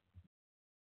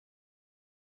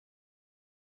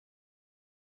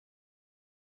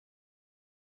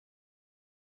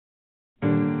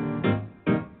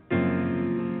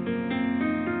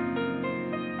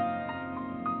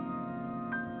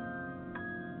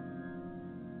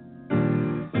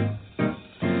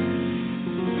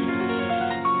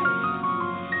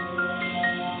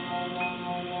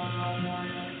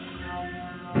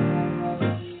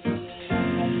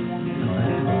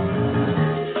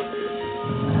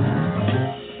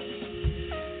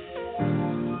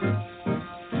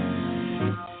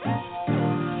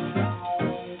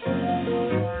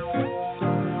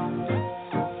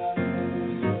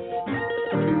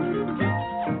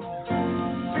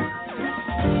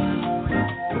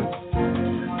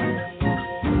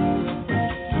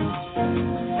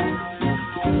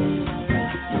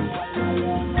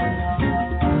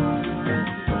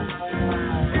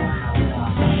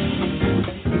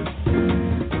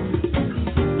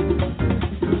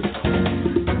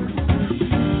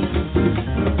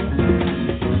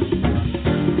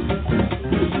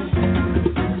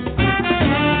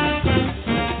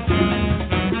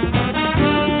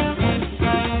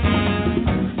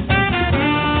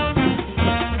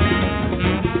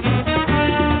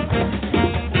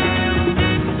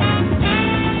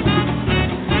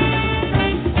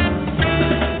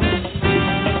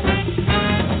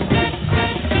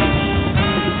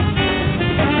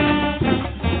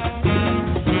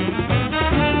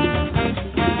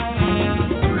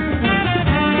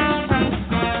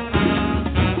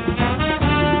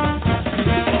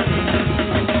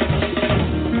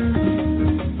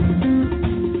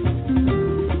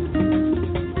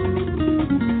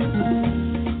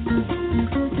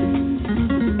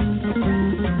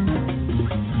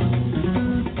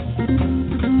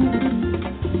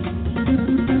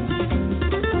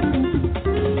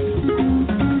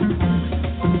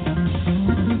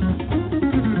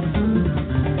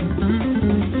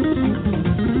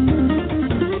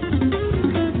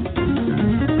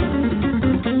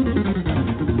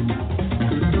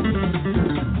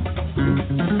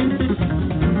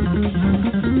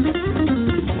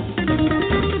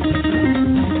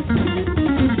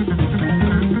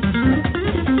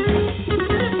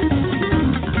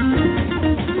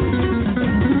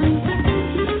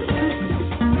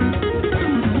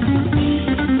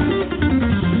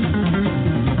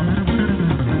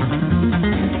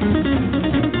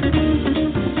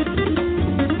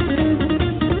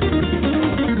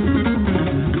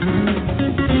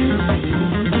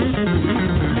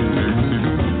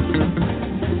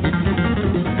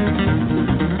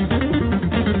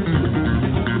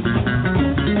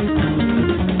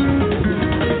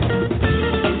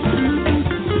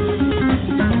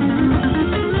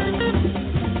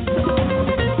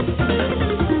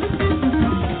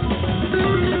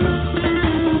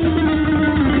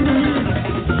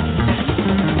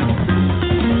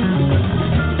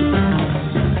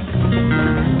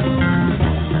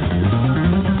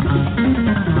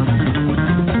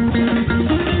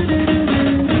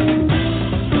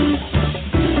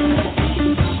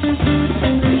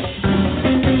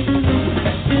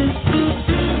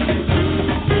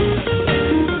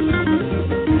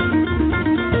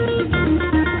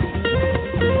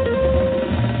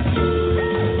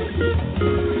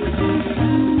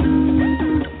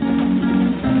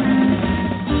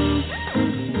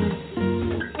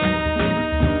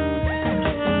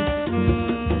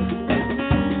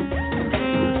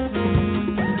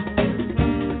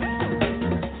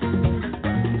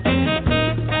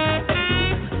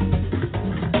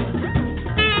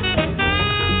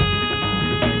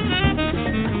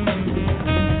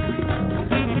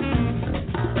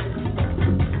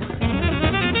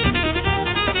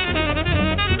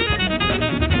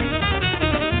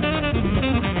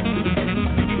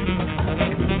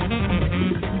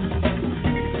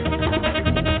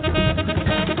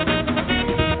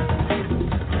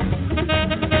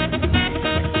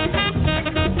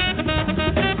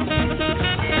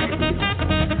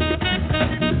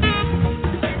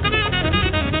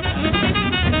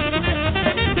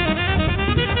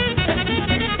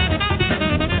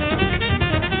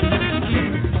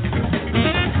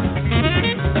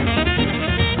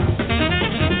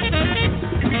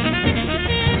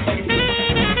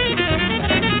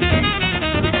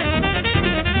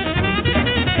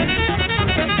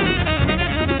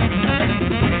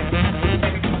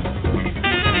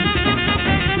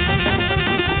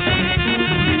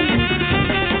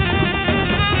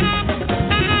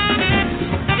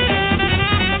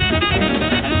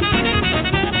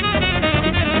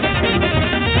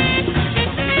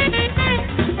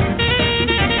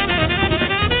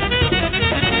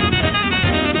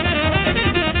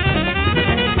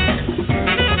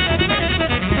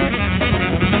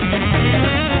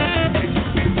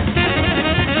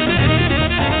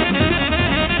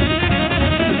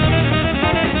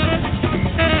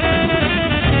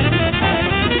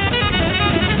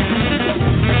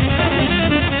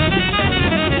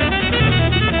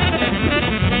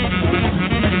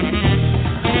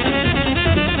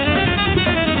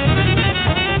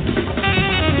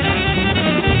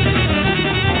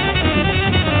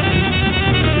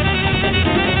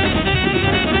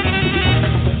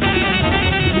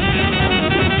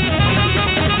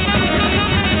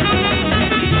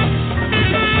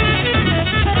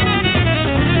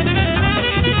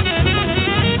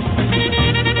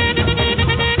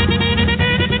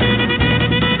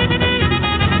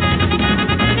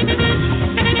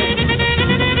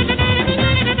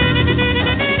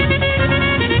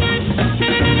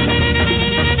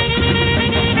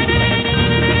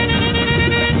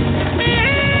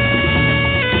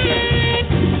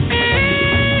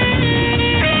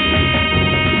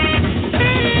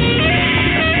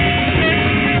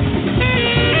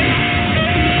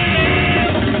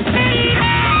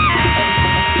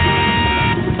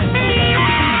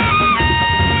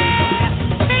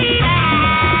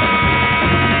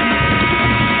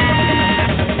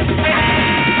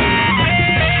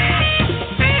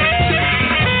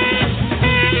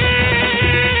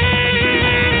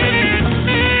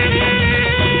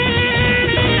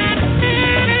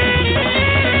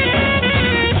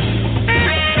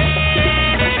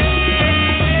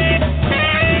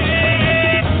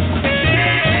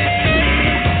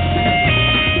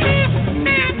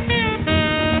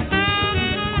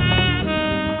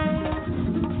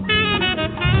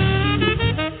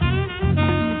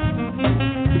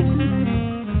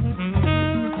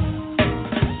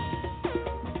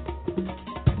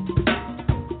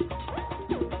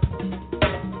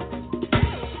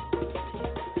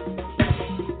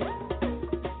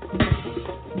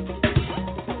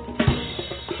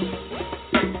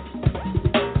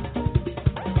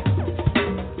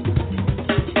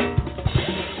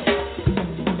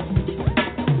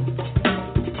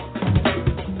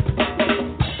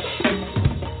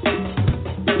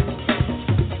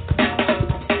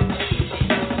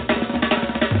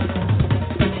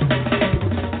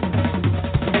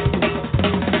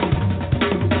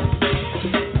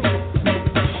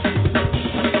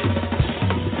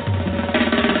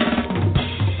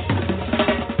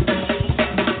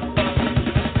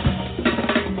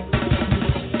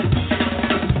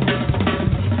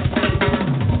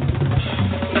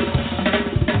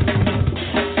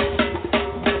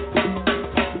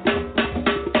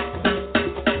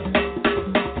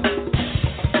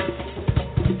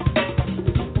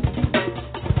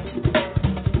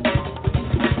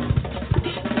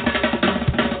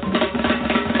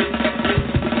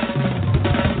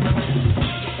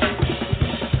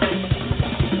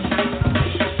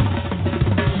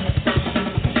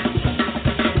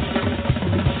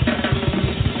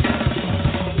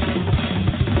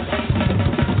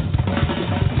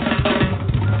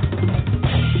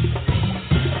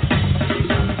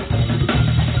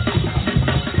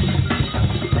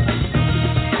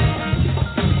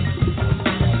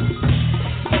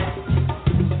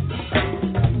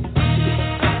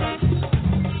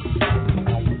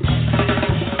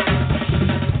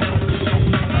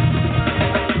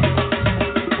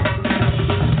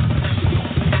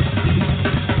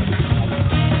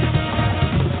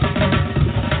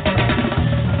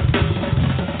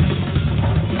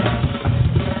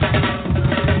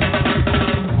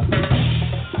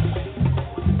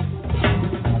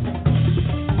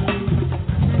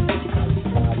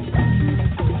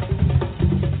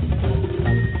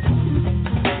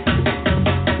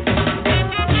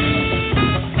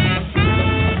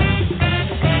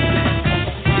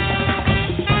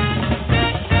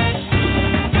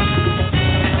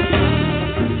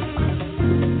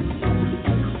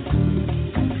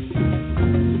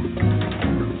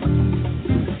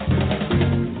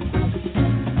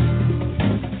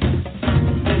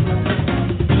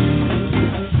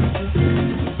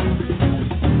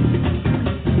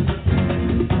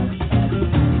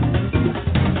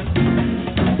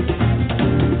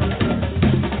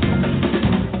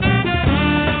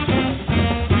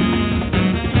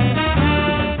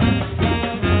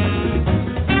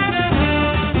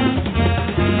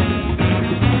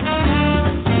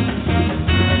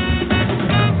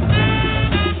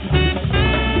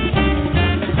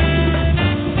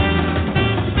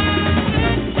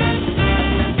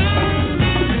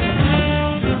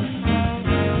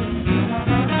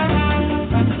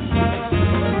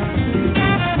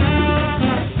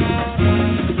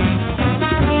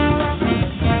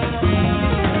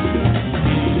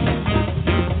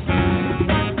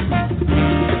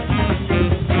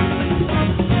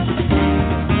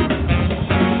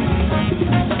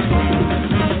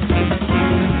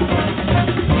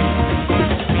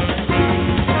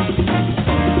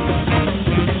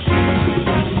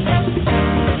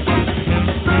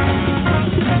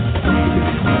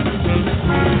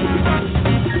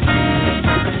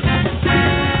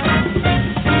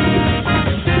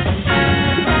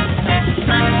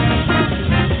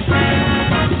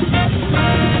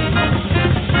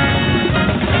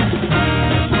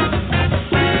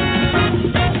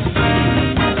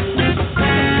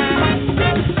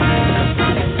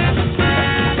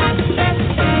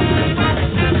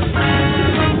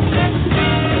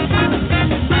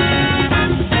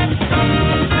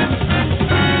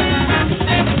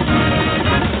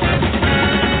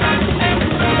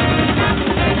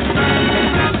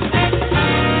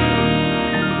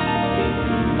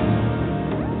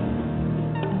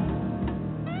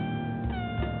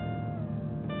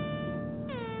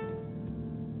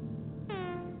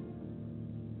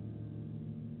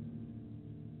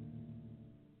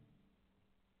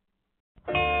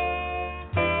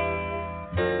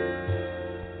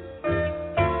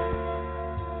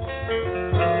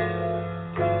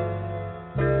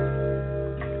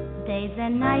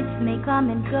 come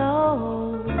and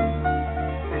go.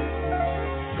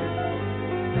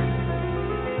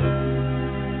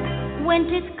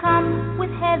 Winters come with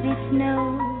heavy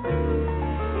snow.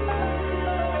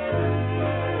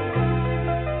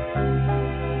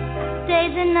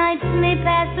 Days and nights may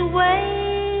pass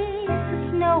away.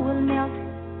 The snow will melt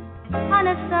on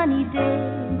a sunny day.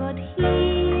 But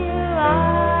here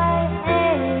I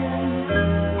am,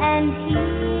 and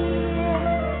here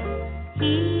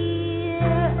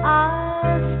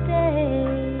I'll stay.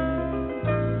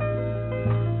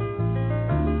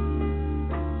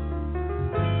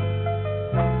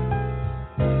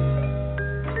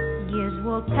 Years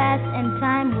will pass and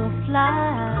time will fly.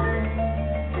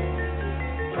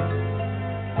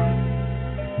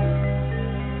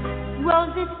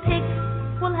 Roses picked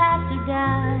will have to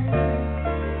die.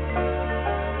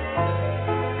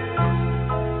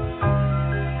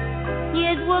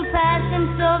 Years will pass and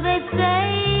so they say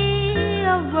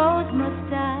a rose must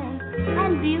die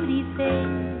and beauty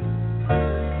fade.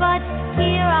 But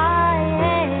here I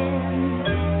am,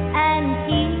 and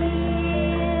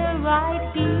here, right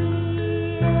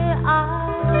here,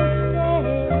 I'll stay.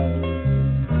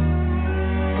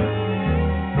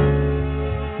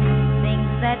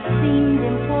 Things that seemed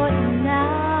important now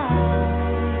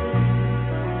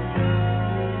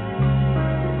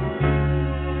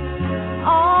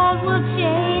all will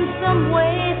change some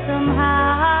way,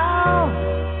 somehow.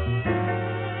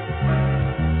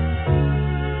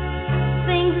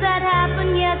 Things that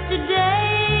happened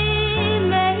yesterday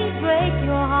may break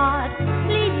your heart,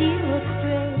 lead you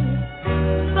astray.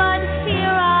 But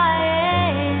here I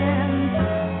am,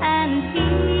 and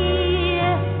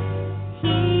here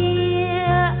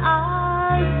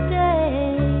I'll stay.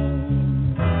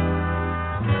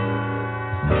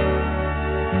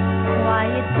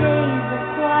 Quiet days of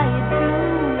quiet too.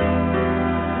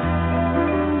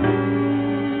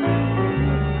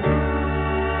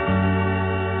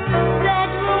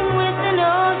 Bedroom with an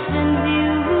ocean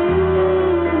view.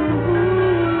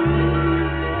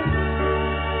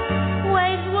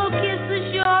 Waves will kiss the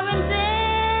shore and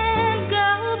then go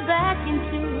back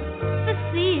into the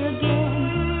sea again.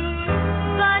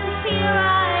 But here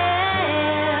I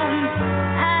am,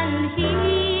 and here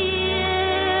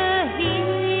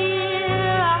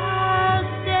I'll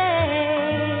stay.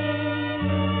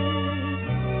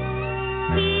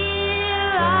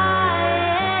 Here I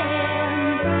am,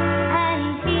 and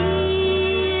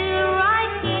here,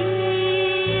 right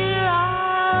here,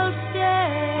 I'll stay.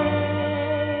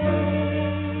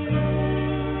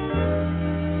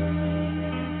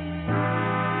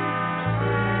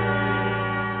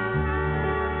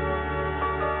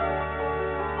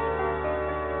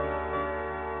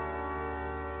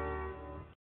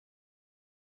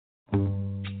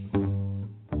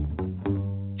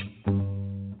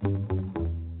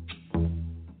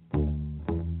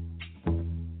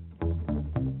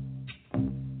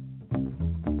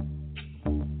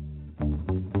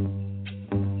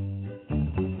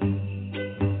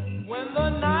 When the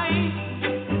night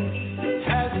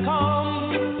has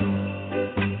come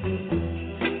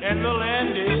and the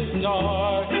land is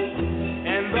dark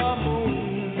and the moon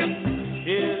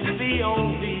is the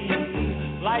only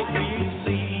light we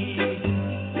see.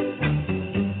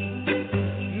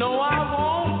 No, I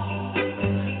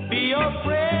won't be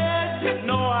afraid.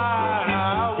 No,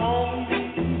 I won't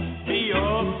be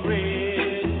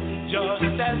afraid.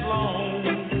 Just as long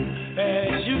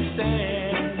as you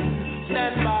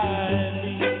stand by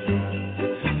me.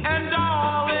 And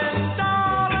darling,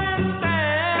 stand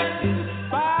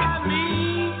by me.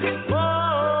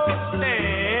 Oh,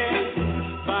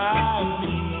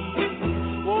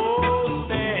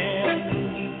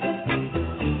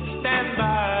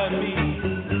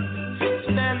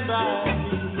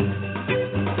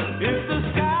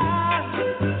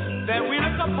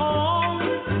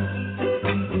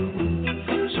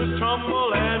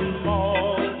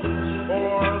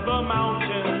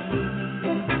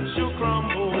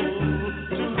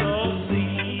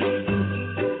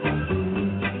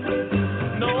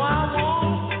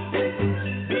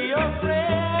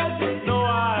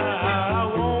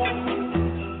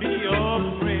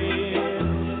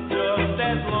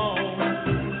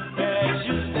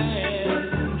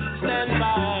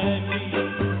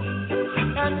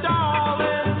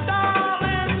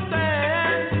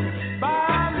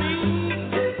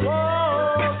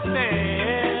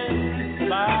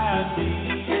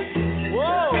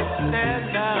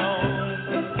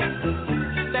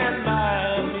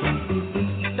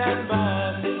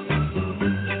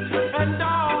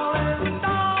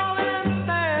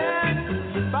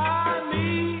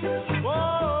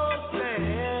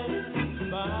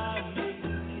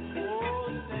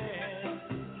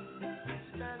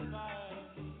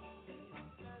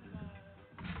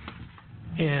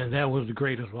 And that was the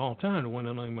greatest of all time, the one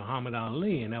and only Muhammad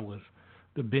Ali, and that was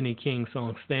the Benny King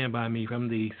song "Stand By Me" from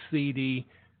the CD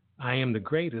 "I Am the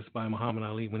Greatest" by Muhammad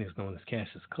Ali when he was known as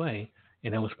Cassius Clay,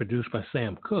 and that was produced by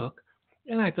Sam Cooke.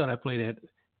 And I thought I'd play that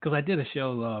because I did a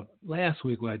show last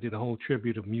week where I did a whole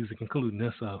tribute of music, including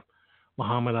this of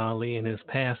Muhammad Ali and his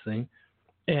passing.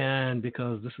 And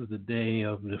because this is the day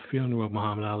of the funeral of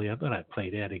Muhammad Ali, I thought I'd play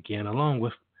that again. Along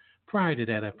with, prior to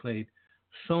that, I played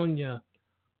Sonia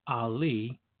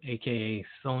Ali, a.k.a.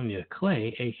 Sonia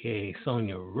Clay, a.k.a.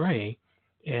 Sonia Ray,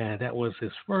 and that was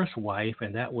his first wife,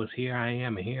 and that was Here I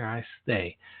Am and Here I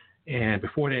Stay. And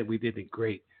before that, we did the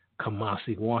great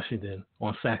Kamasi Washington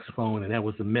on saxophone, and that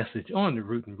was the message on the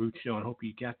Root and Root Show, and I hope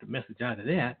you got the message out of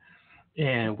that.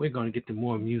 And we're going to get to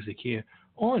more music here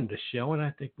on the show, and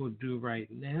I think we'll do right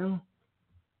now.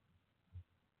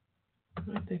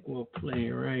 I think we'll play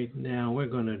right now. We're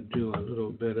going to do a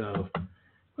little bit of,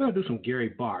 we're going to do some Gary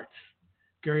Bartz.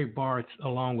 Gary Bartz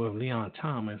along with Leon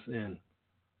Thomas and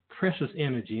Precious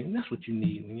Energy, and that's what you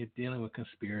need when you're dealing with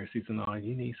conspiracies and all.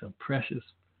 You need some precious,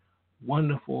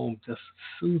 wonderful, just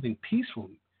soothing, peaceful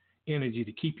energy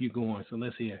to keep you going. So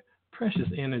let's hear Precious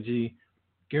Energy,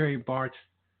 Gary Bartz,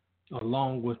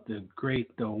 along with the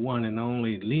great, the one and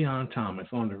only Leon Thomas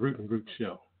on the Root and Root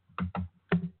Show.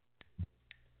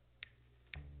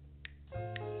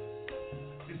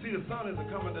 You see, the sun is the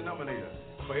common denominator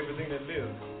for everything that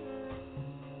lives.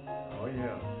 Oh,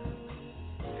 yeah.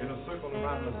 In a circle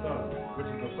around the sun, which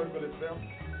is a circle itself,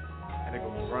 and it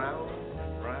goes round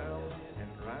and round and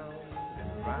round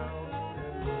and round and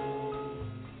round.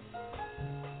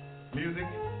 Music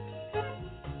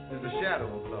is the shadow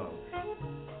of love.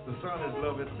 The sun is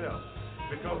love itself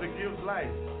because it gives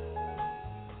life.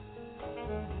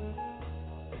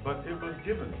 But it was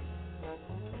given.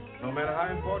 No matter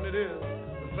how important it is,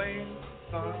 the same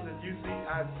sun that you see,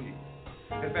 I see.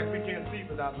 In fact, we can't see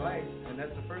without light, and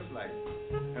that's the first light.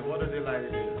 And what a delight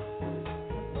it is.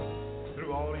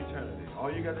 Through all eternity.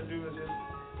 All you got to do is just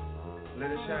let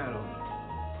it shine on you.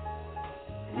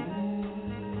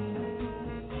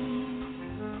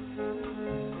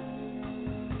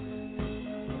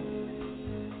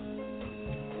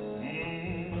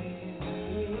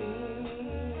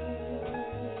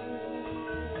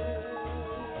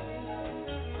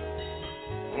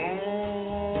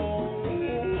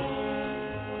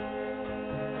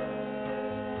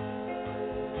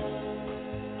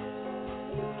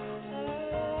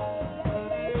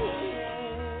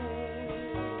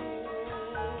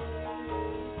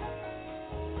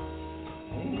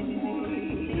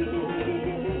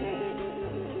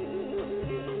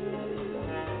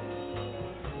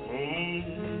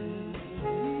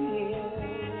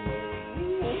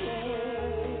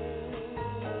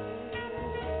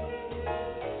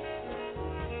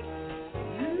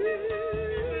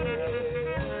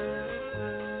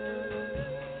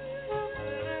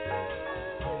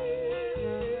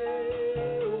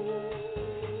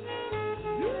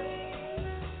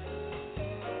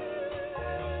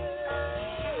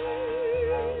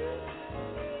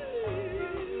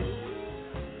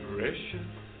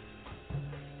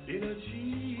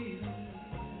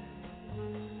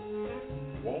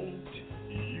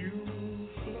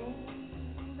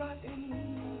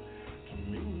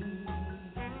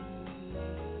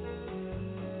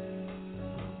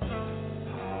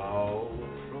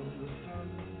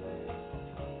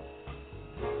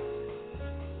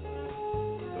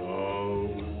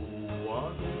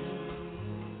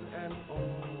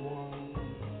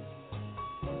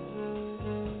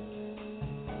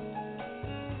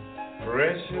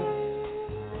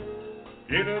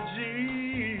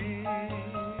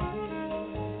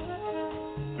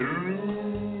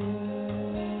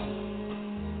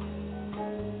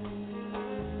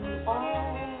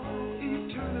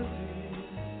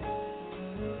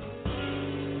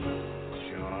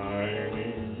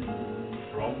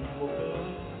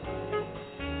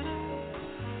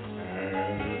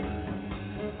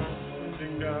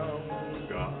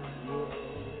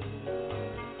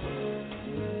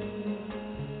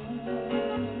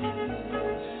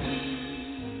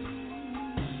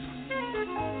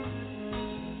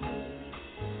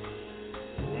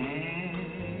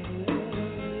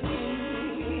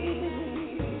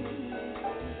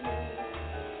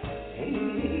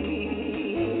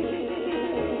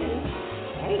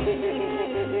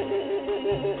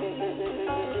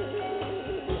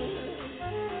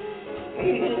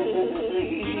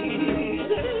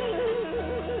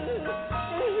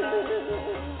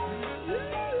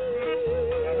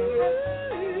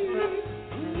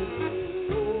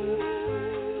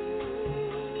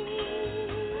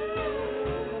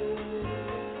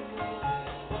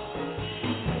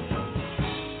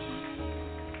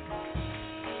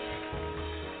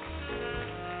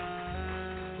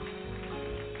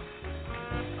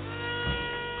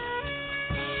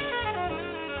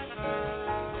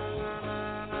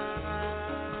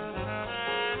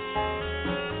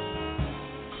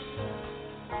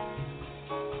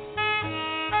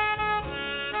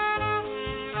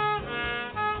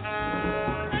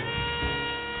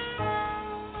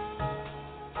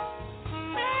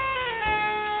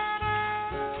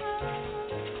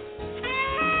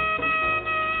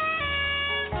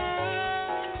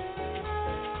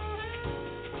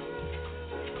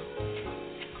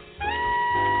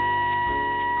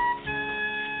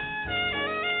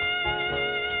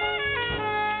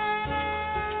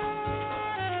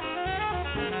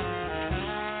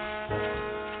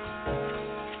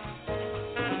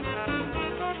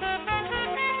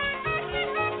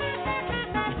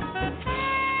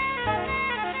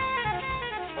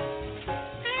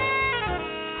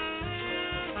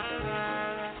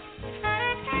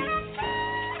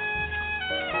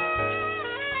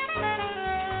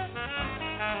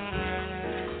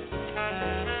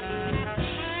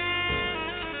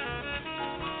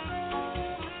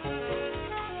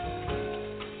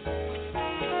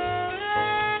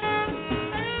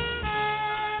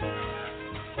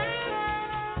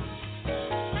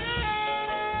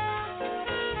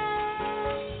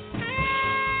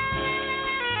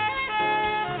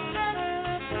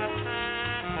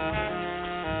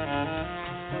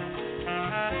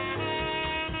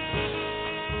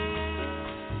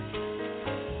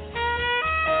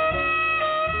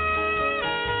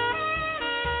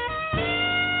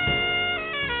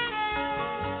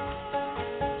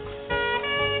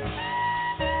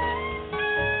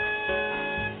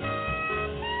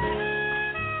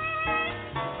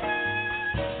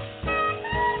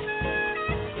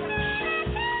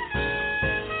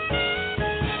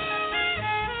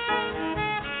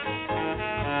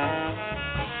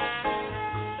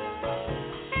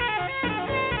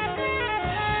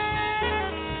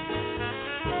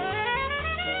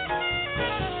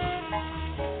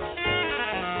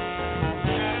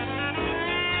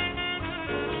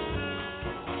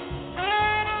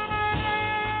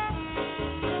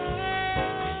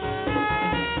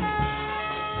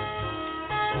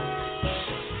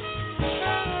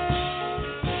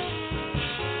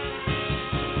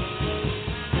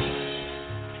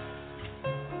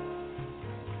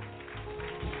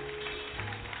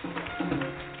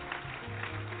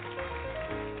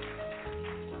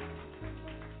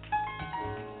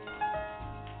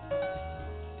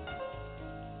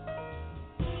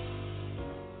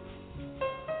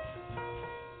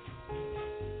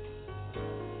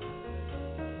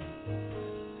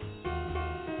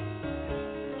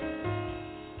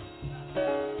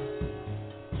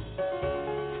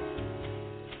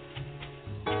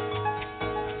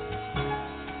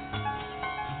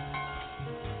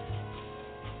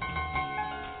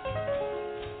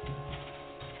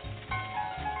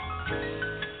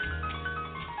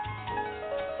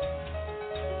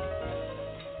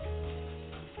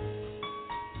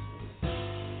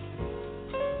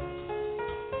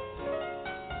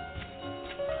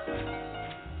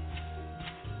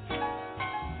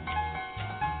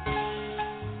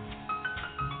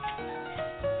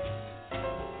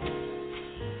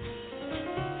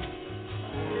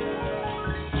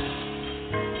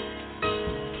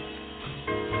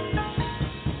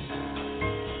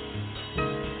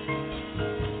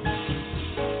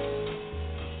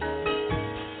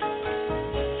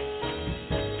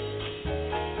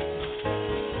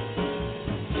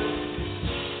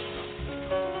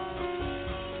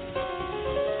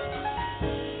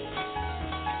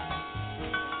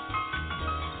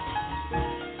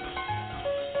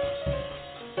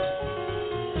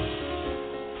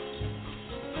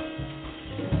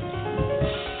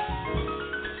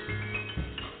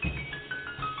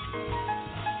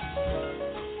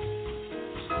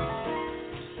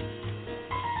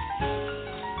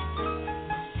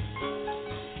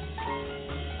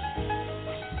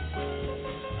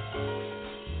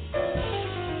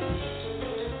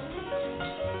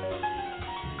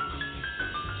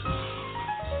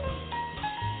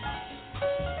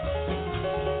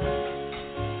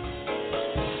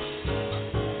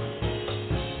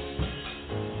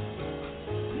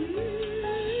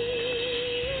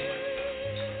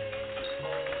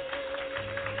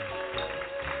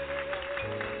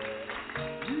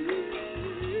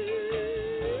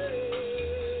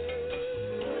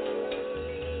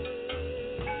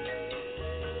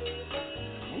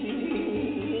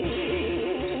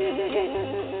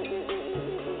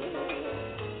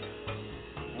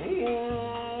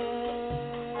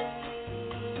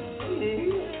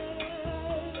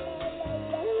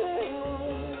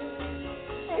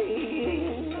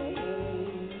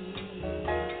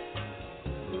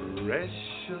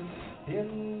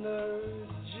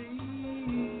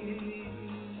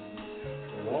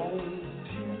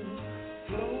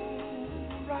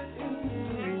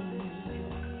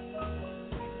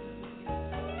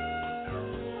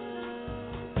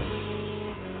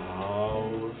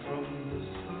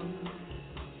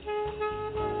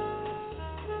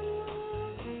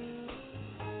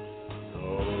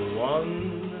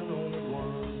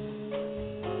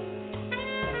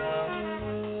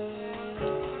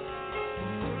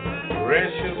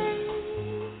 precious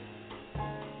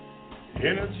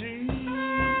energy.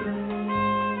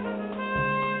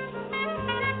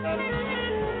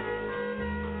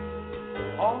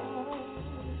 All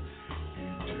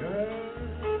eternity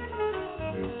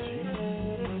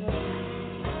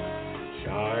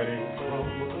shining from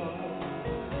above.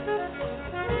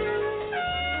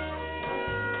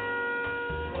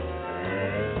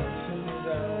 And sing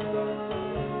down.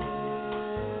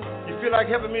 You feel like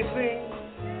helping me sing?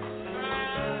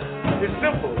 It's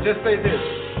simple. Just say this.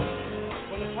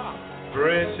 From the top.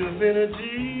 Precious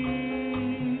energy.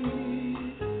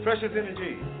 Precious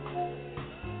energy.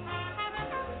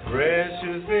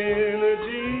 Precious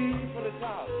energy. From the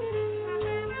top.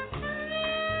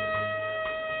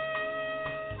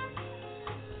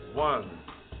 One.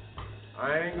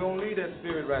 I ain't gonna leave that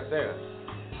spirit right there.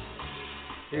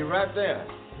 He right there.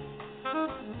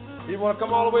 He wanna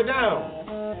come all the way down.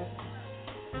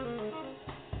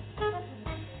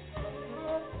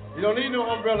 You don't need no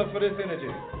umbrella for this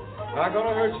energy. Not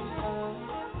gonna hurt you.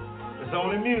 It's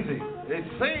only music. They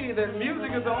say that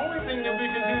music is the only thing that we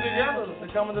can do together. The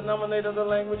common denominator of the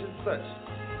language is such.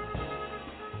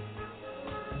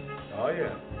 Oh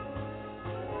yeah.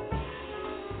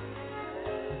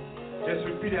 Just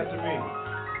repeat after me.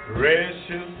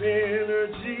 Precious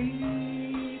energy.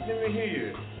 Let me hear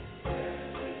you.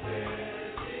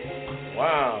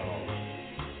 Wow.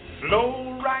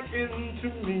 Flow right into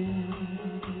me.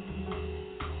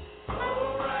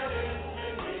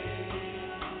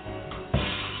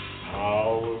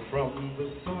 Power from the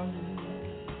sun.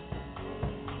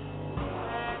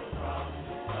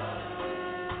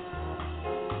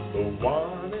 The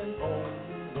one and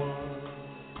only one.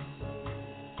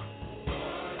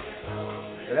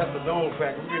 Yeah, that's the dome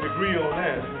fact. We can agree on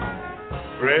that.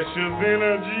 Precious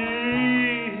energy.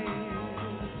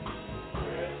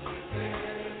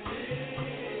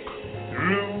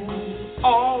 Through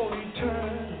all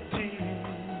eternity.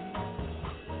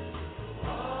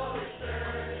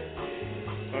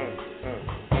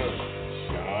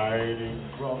 Shining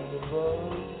from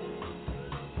above.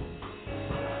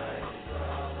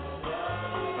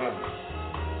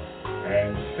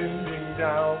 And sending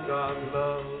down God's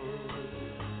love.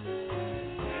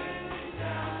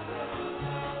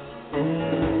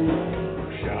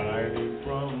 Shining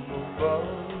from above.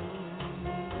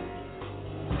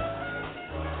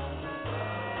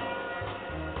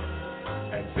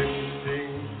 And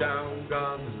sending down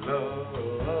God's love.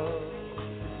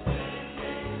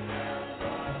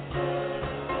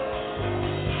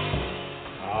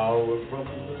 Power from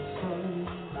the sun.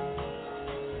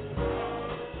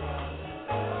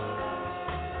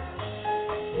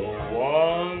 The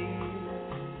one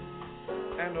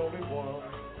and only one.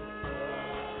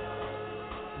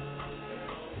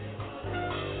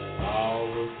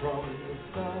 Power from the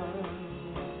sun.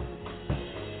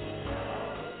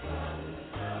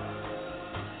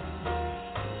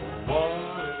 One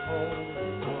and only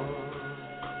one.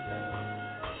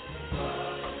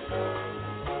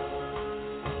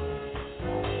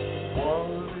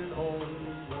 One and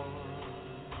only one.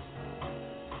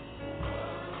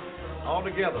 All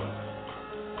together.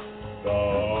 The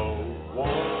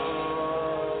one.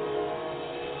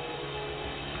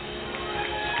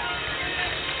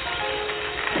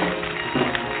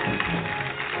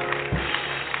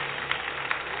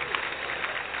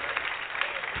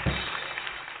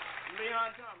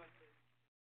 Leon Thomas.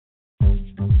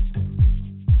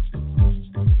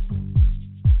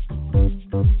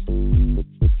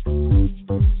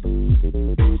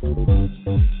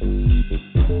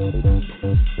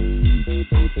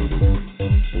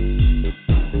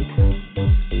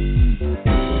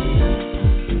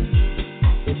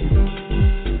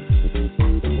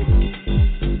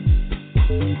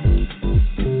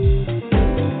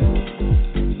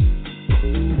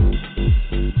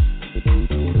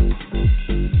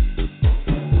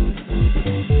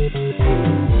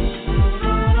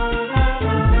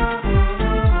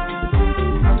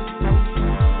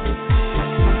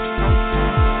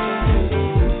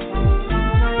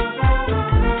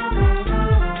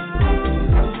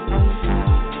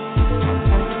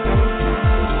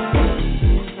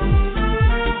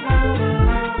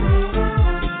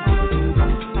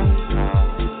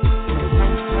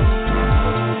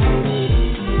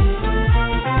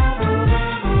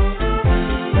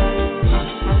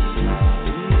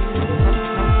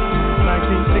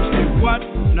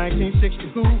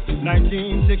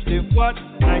 what?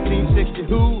 1960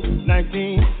 who?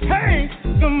 19. Hey,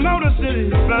 the Motor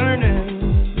City's burning.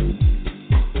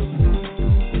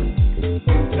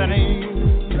 That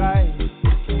ain't right.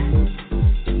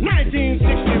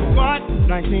 1960 what?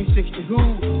 1960 who?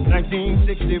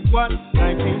 1960 what?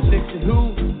 1960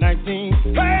 who? 19.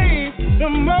 Hey, the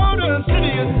Motor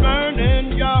City is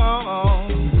burning, y'all.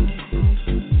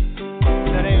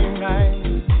 That ain't right.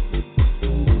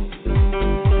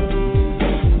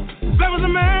 There was a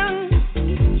man,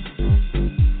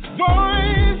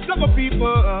 voice of a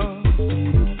people,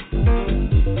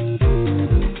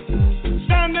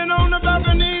 standing on the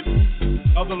balcony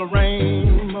of the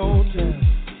Lorraine Motel.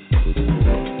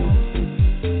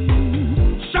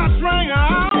 Shots rang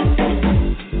out.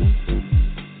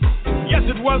 Yes,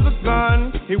 it was a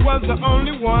gun. He was the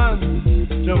only one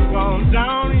to fall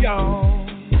down, y'all.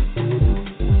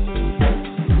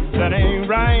 That ain't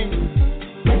right.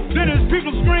 Then his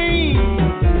people scream,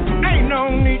 ain't no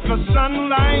need for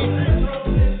sunlight,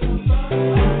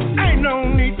 ain't no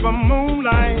need for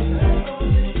moonlight,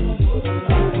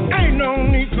 ain't no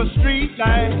need for street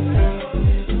light,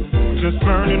 just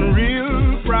burning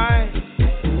real bright.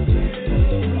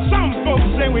 Some folks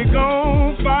say we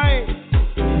gon' fight,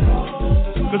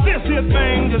 'cause this here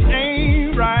thing just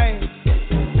ain't right.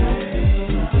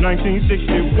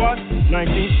 1960 what?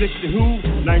 1960 who?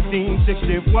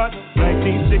 1960 what?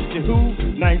 1960 who?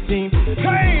 19.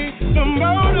 Hey, the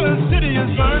Motor City is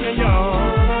burning, y'all.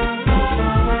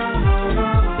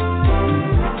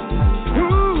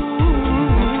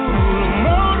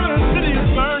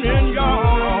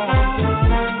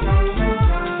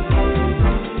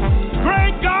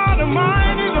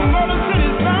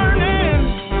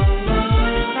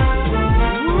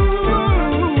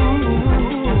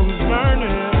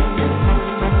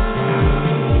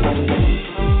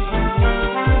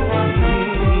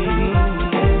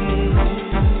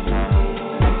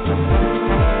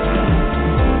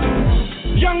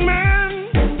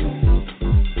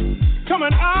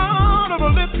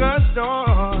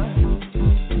 Store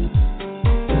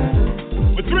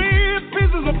with 3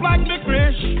 pieces of black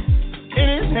licorice in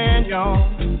his hand, y'all.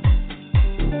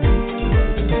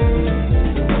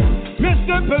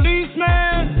 Mr.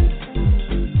 Policeman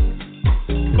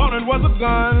thought it was a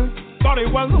gun, thought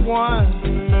it was the one,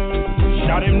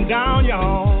 shot him down,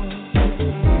 y'all.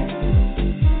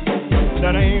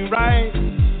 That ain't right.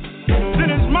 Then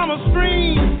his mama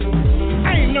screamed,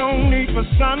 ain't no need for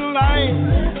sunlight,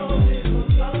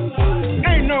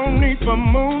 ain't no need for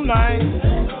moonlight,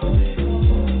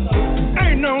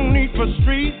 ain't no need for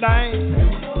street light,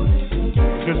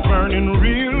 just burning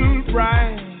real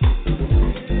bright.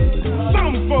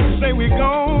 Some folks say we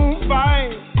gon'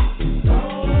 fight,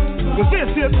 'cause this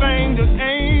here thing just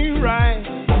ain't right.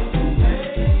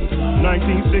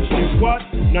 1960 what?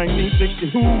 1960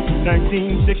 who?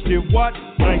 1960 what?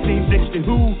 1960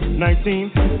 who?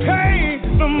 19. Hey,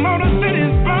 the Motor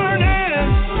City's burning.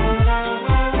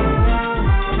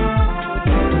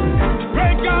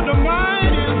 Great God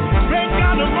Almighty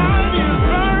is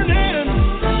burning.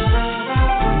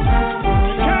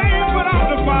 You can't put out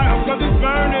the fire 'cause it's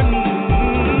burning.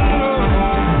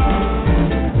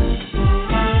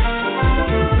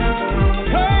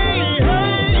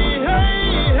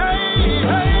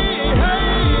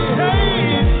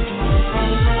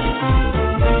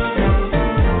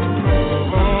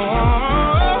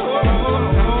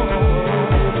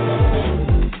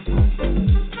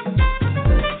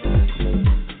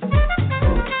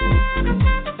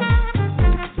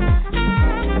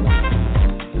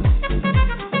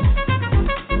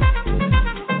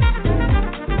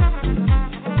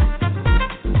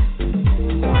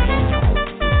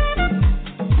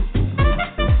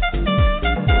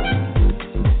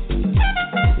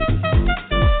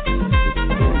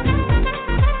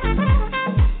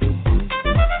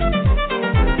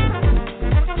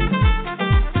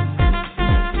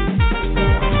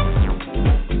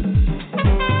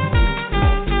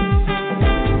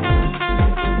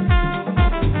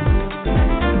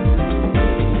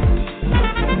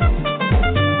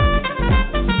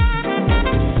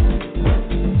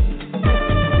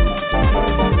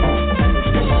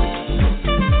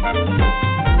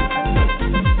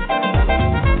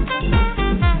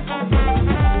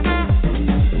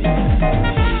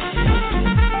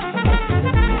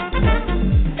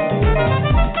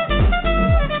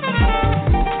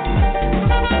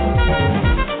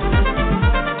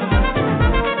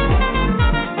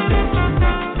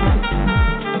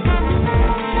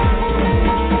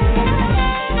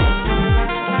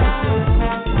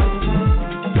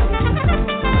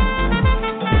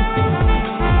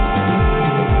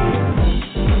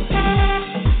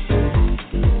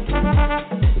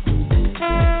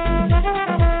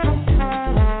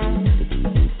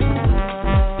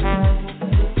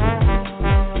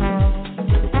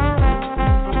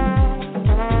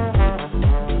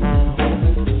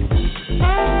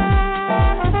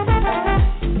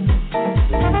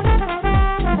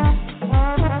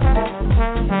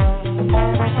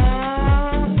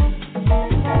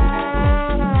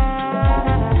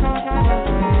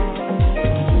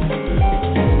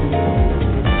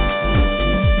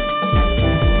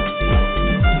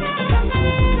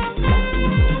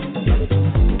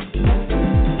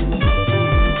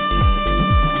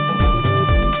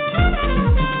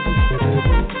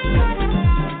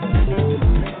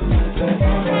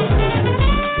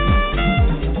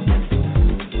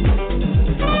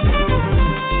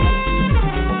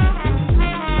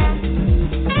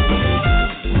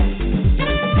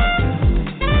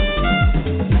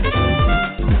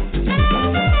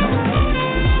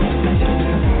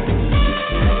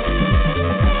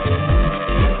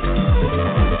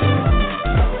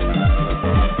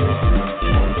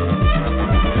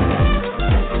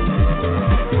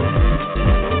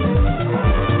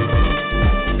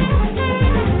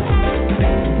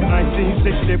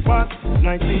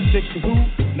 who?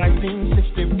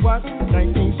 1960 what?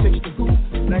 1960 who?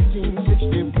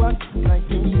 1960 what?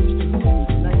 1960 who?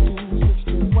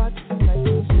 1960 what?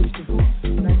 1960 who?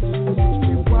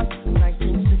 1960 what?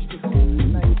 1960 who?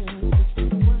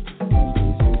 1960 what?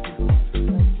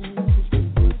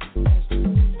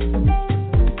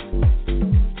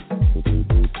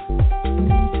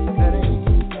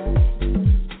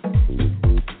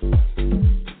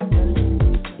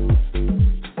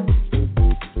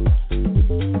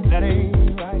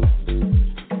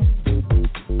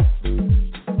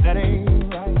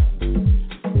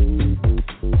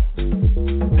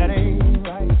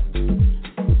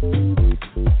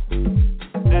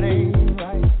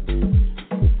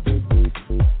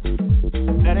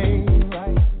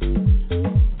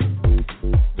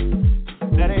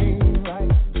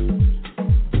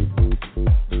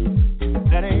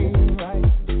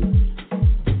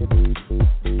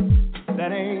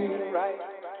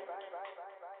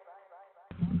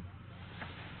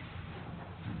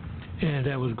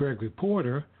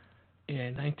 Reporter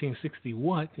in 1960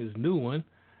 What, his new one,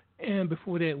 and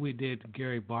before that we did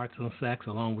Gary Bartz on sax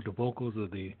along with the vocals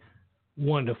of the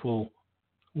wonderful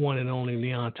one and only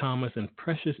Leon Thomas and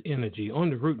Precious Energy on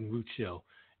the Root and Root Show.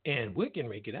 And we're going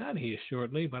to get out of here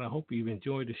shortly, but I hope you've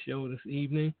enjoyed the show this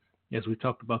evening as we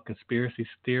talked about conspiracy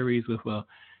theories with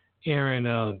Aaron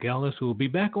Gulyas, who will be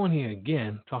back on here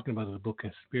again talking about the book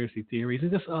Conspiracy Theories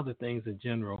and just other things in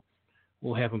general.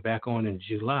 We'll have him back on in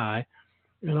July.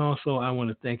 And also, I want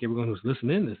to thank everyone who's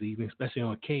listening this evening, especially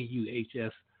on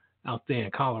KUHS out there in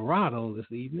Colorado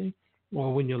this evening,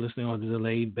 or when you're listening on a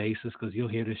delayed basis, because you'll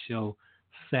hear the show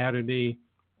Saturday,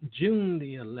 June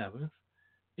the 11th.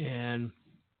 And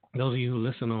those of you who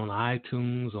listen on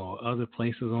iTunes or other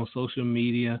places on social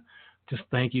media, just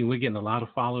thank you. We're getting a lot of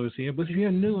followers here. But if you're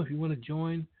new, if you want to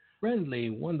join friendly,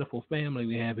 wonderful family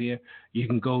we have here, you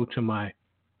can go to my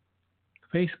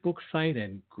Facebook site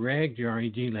at Greg,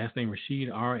 G-R-E-G, last name Rashid,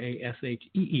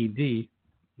 R-A-S-H-E-E-D,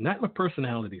 not my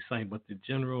personality site, but the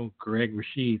general Greg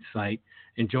Rashid site,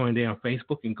 and join there on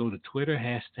Facebook and go to Twitter,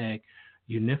 hashtag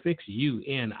Unifics,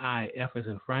 U-N-I-F as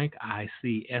in Frank,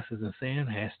 I-C-S as in Sam,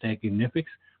 hashtag Unifics.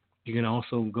 You can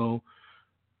also go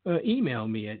email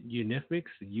me at Unifics,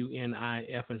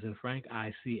 U-N-I-F as in Frank,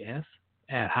 I-C-S,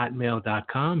 at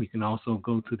hotmail.com. You can also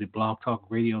go to the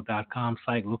blogtalkradio.com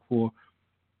site, look for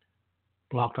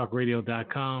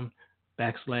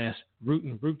blogtalkradio.com/Root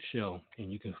and Root Show,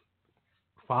 and you can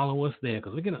follow us there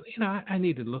because we're gonna, I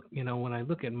need to look, when I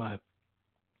look at my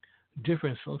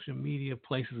different social media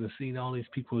places and see all these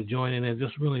people joining, it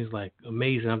just really is like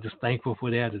amazing. I'm just thankful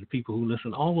for that, to the people who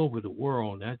listen all over the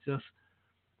world, not just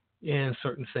in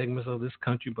certain segments of this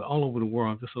country, but all over the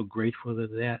world. I'm just so grateful for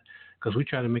that because we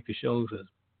try to make the shows as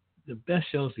the best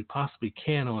shows we possibly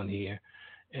can on here,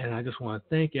 and I just want to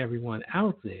thank everyone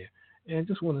out there. And I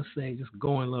just want to say, just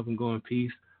go in love and go in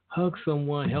peace. Hug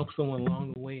someone, help someone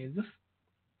along the way, and just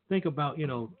think about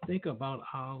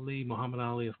Ali, Muhammad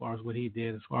Ali, as far as what he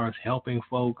did, as far as helping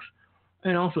folks,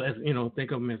 and also as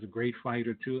think of him as a great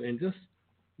fighter too. And just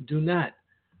do not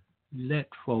let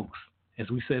folks, as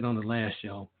we said on the last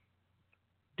show,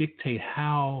 dictate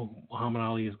how Muhammad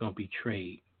Ali is going to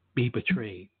be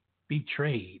betrayed,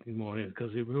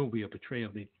 because it will be a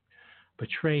betrayal. They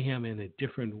portray him in a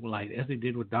different light, as they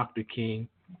did with Dr. King,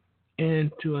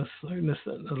 and to a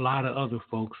lot of other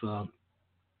folks.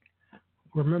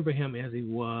 Remember him as he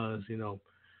was,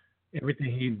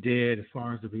 everything he did as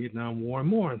far as the Vietnam War, and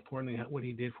more importantly, what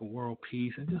he did for world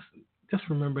peace. And just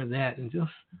remember that, and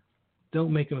just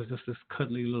don't make him as just this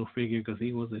cuddly little figure, because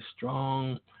he was a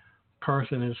strong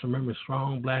person. And just remember,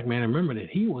 strong black man. And remember that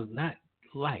he was not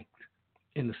liked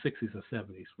in the 60s and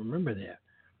 70s. Remember that,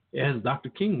 as Dr.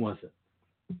 King wasn't.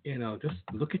 Just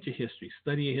look at your history,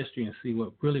 study your history, and see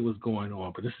what really was going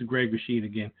on. But this is Greg Rashid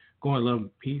again, going love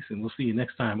and peace, and we'll see you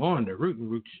next time on the Root and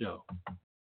Root Show.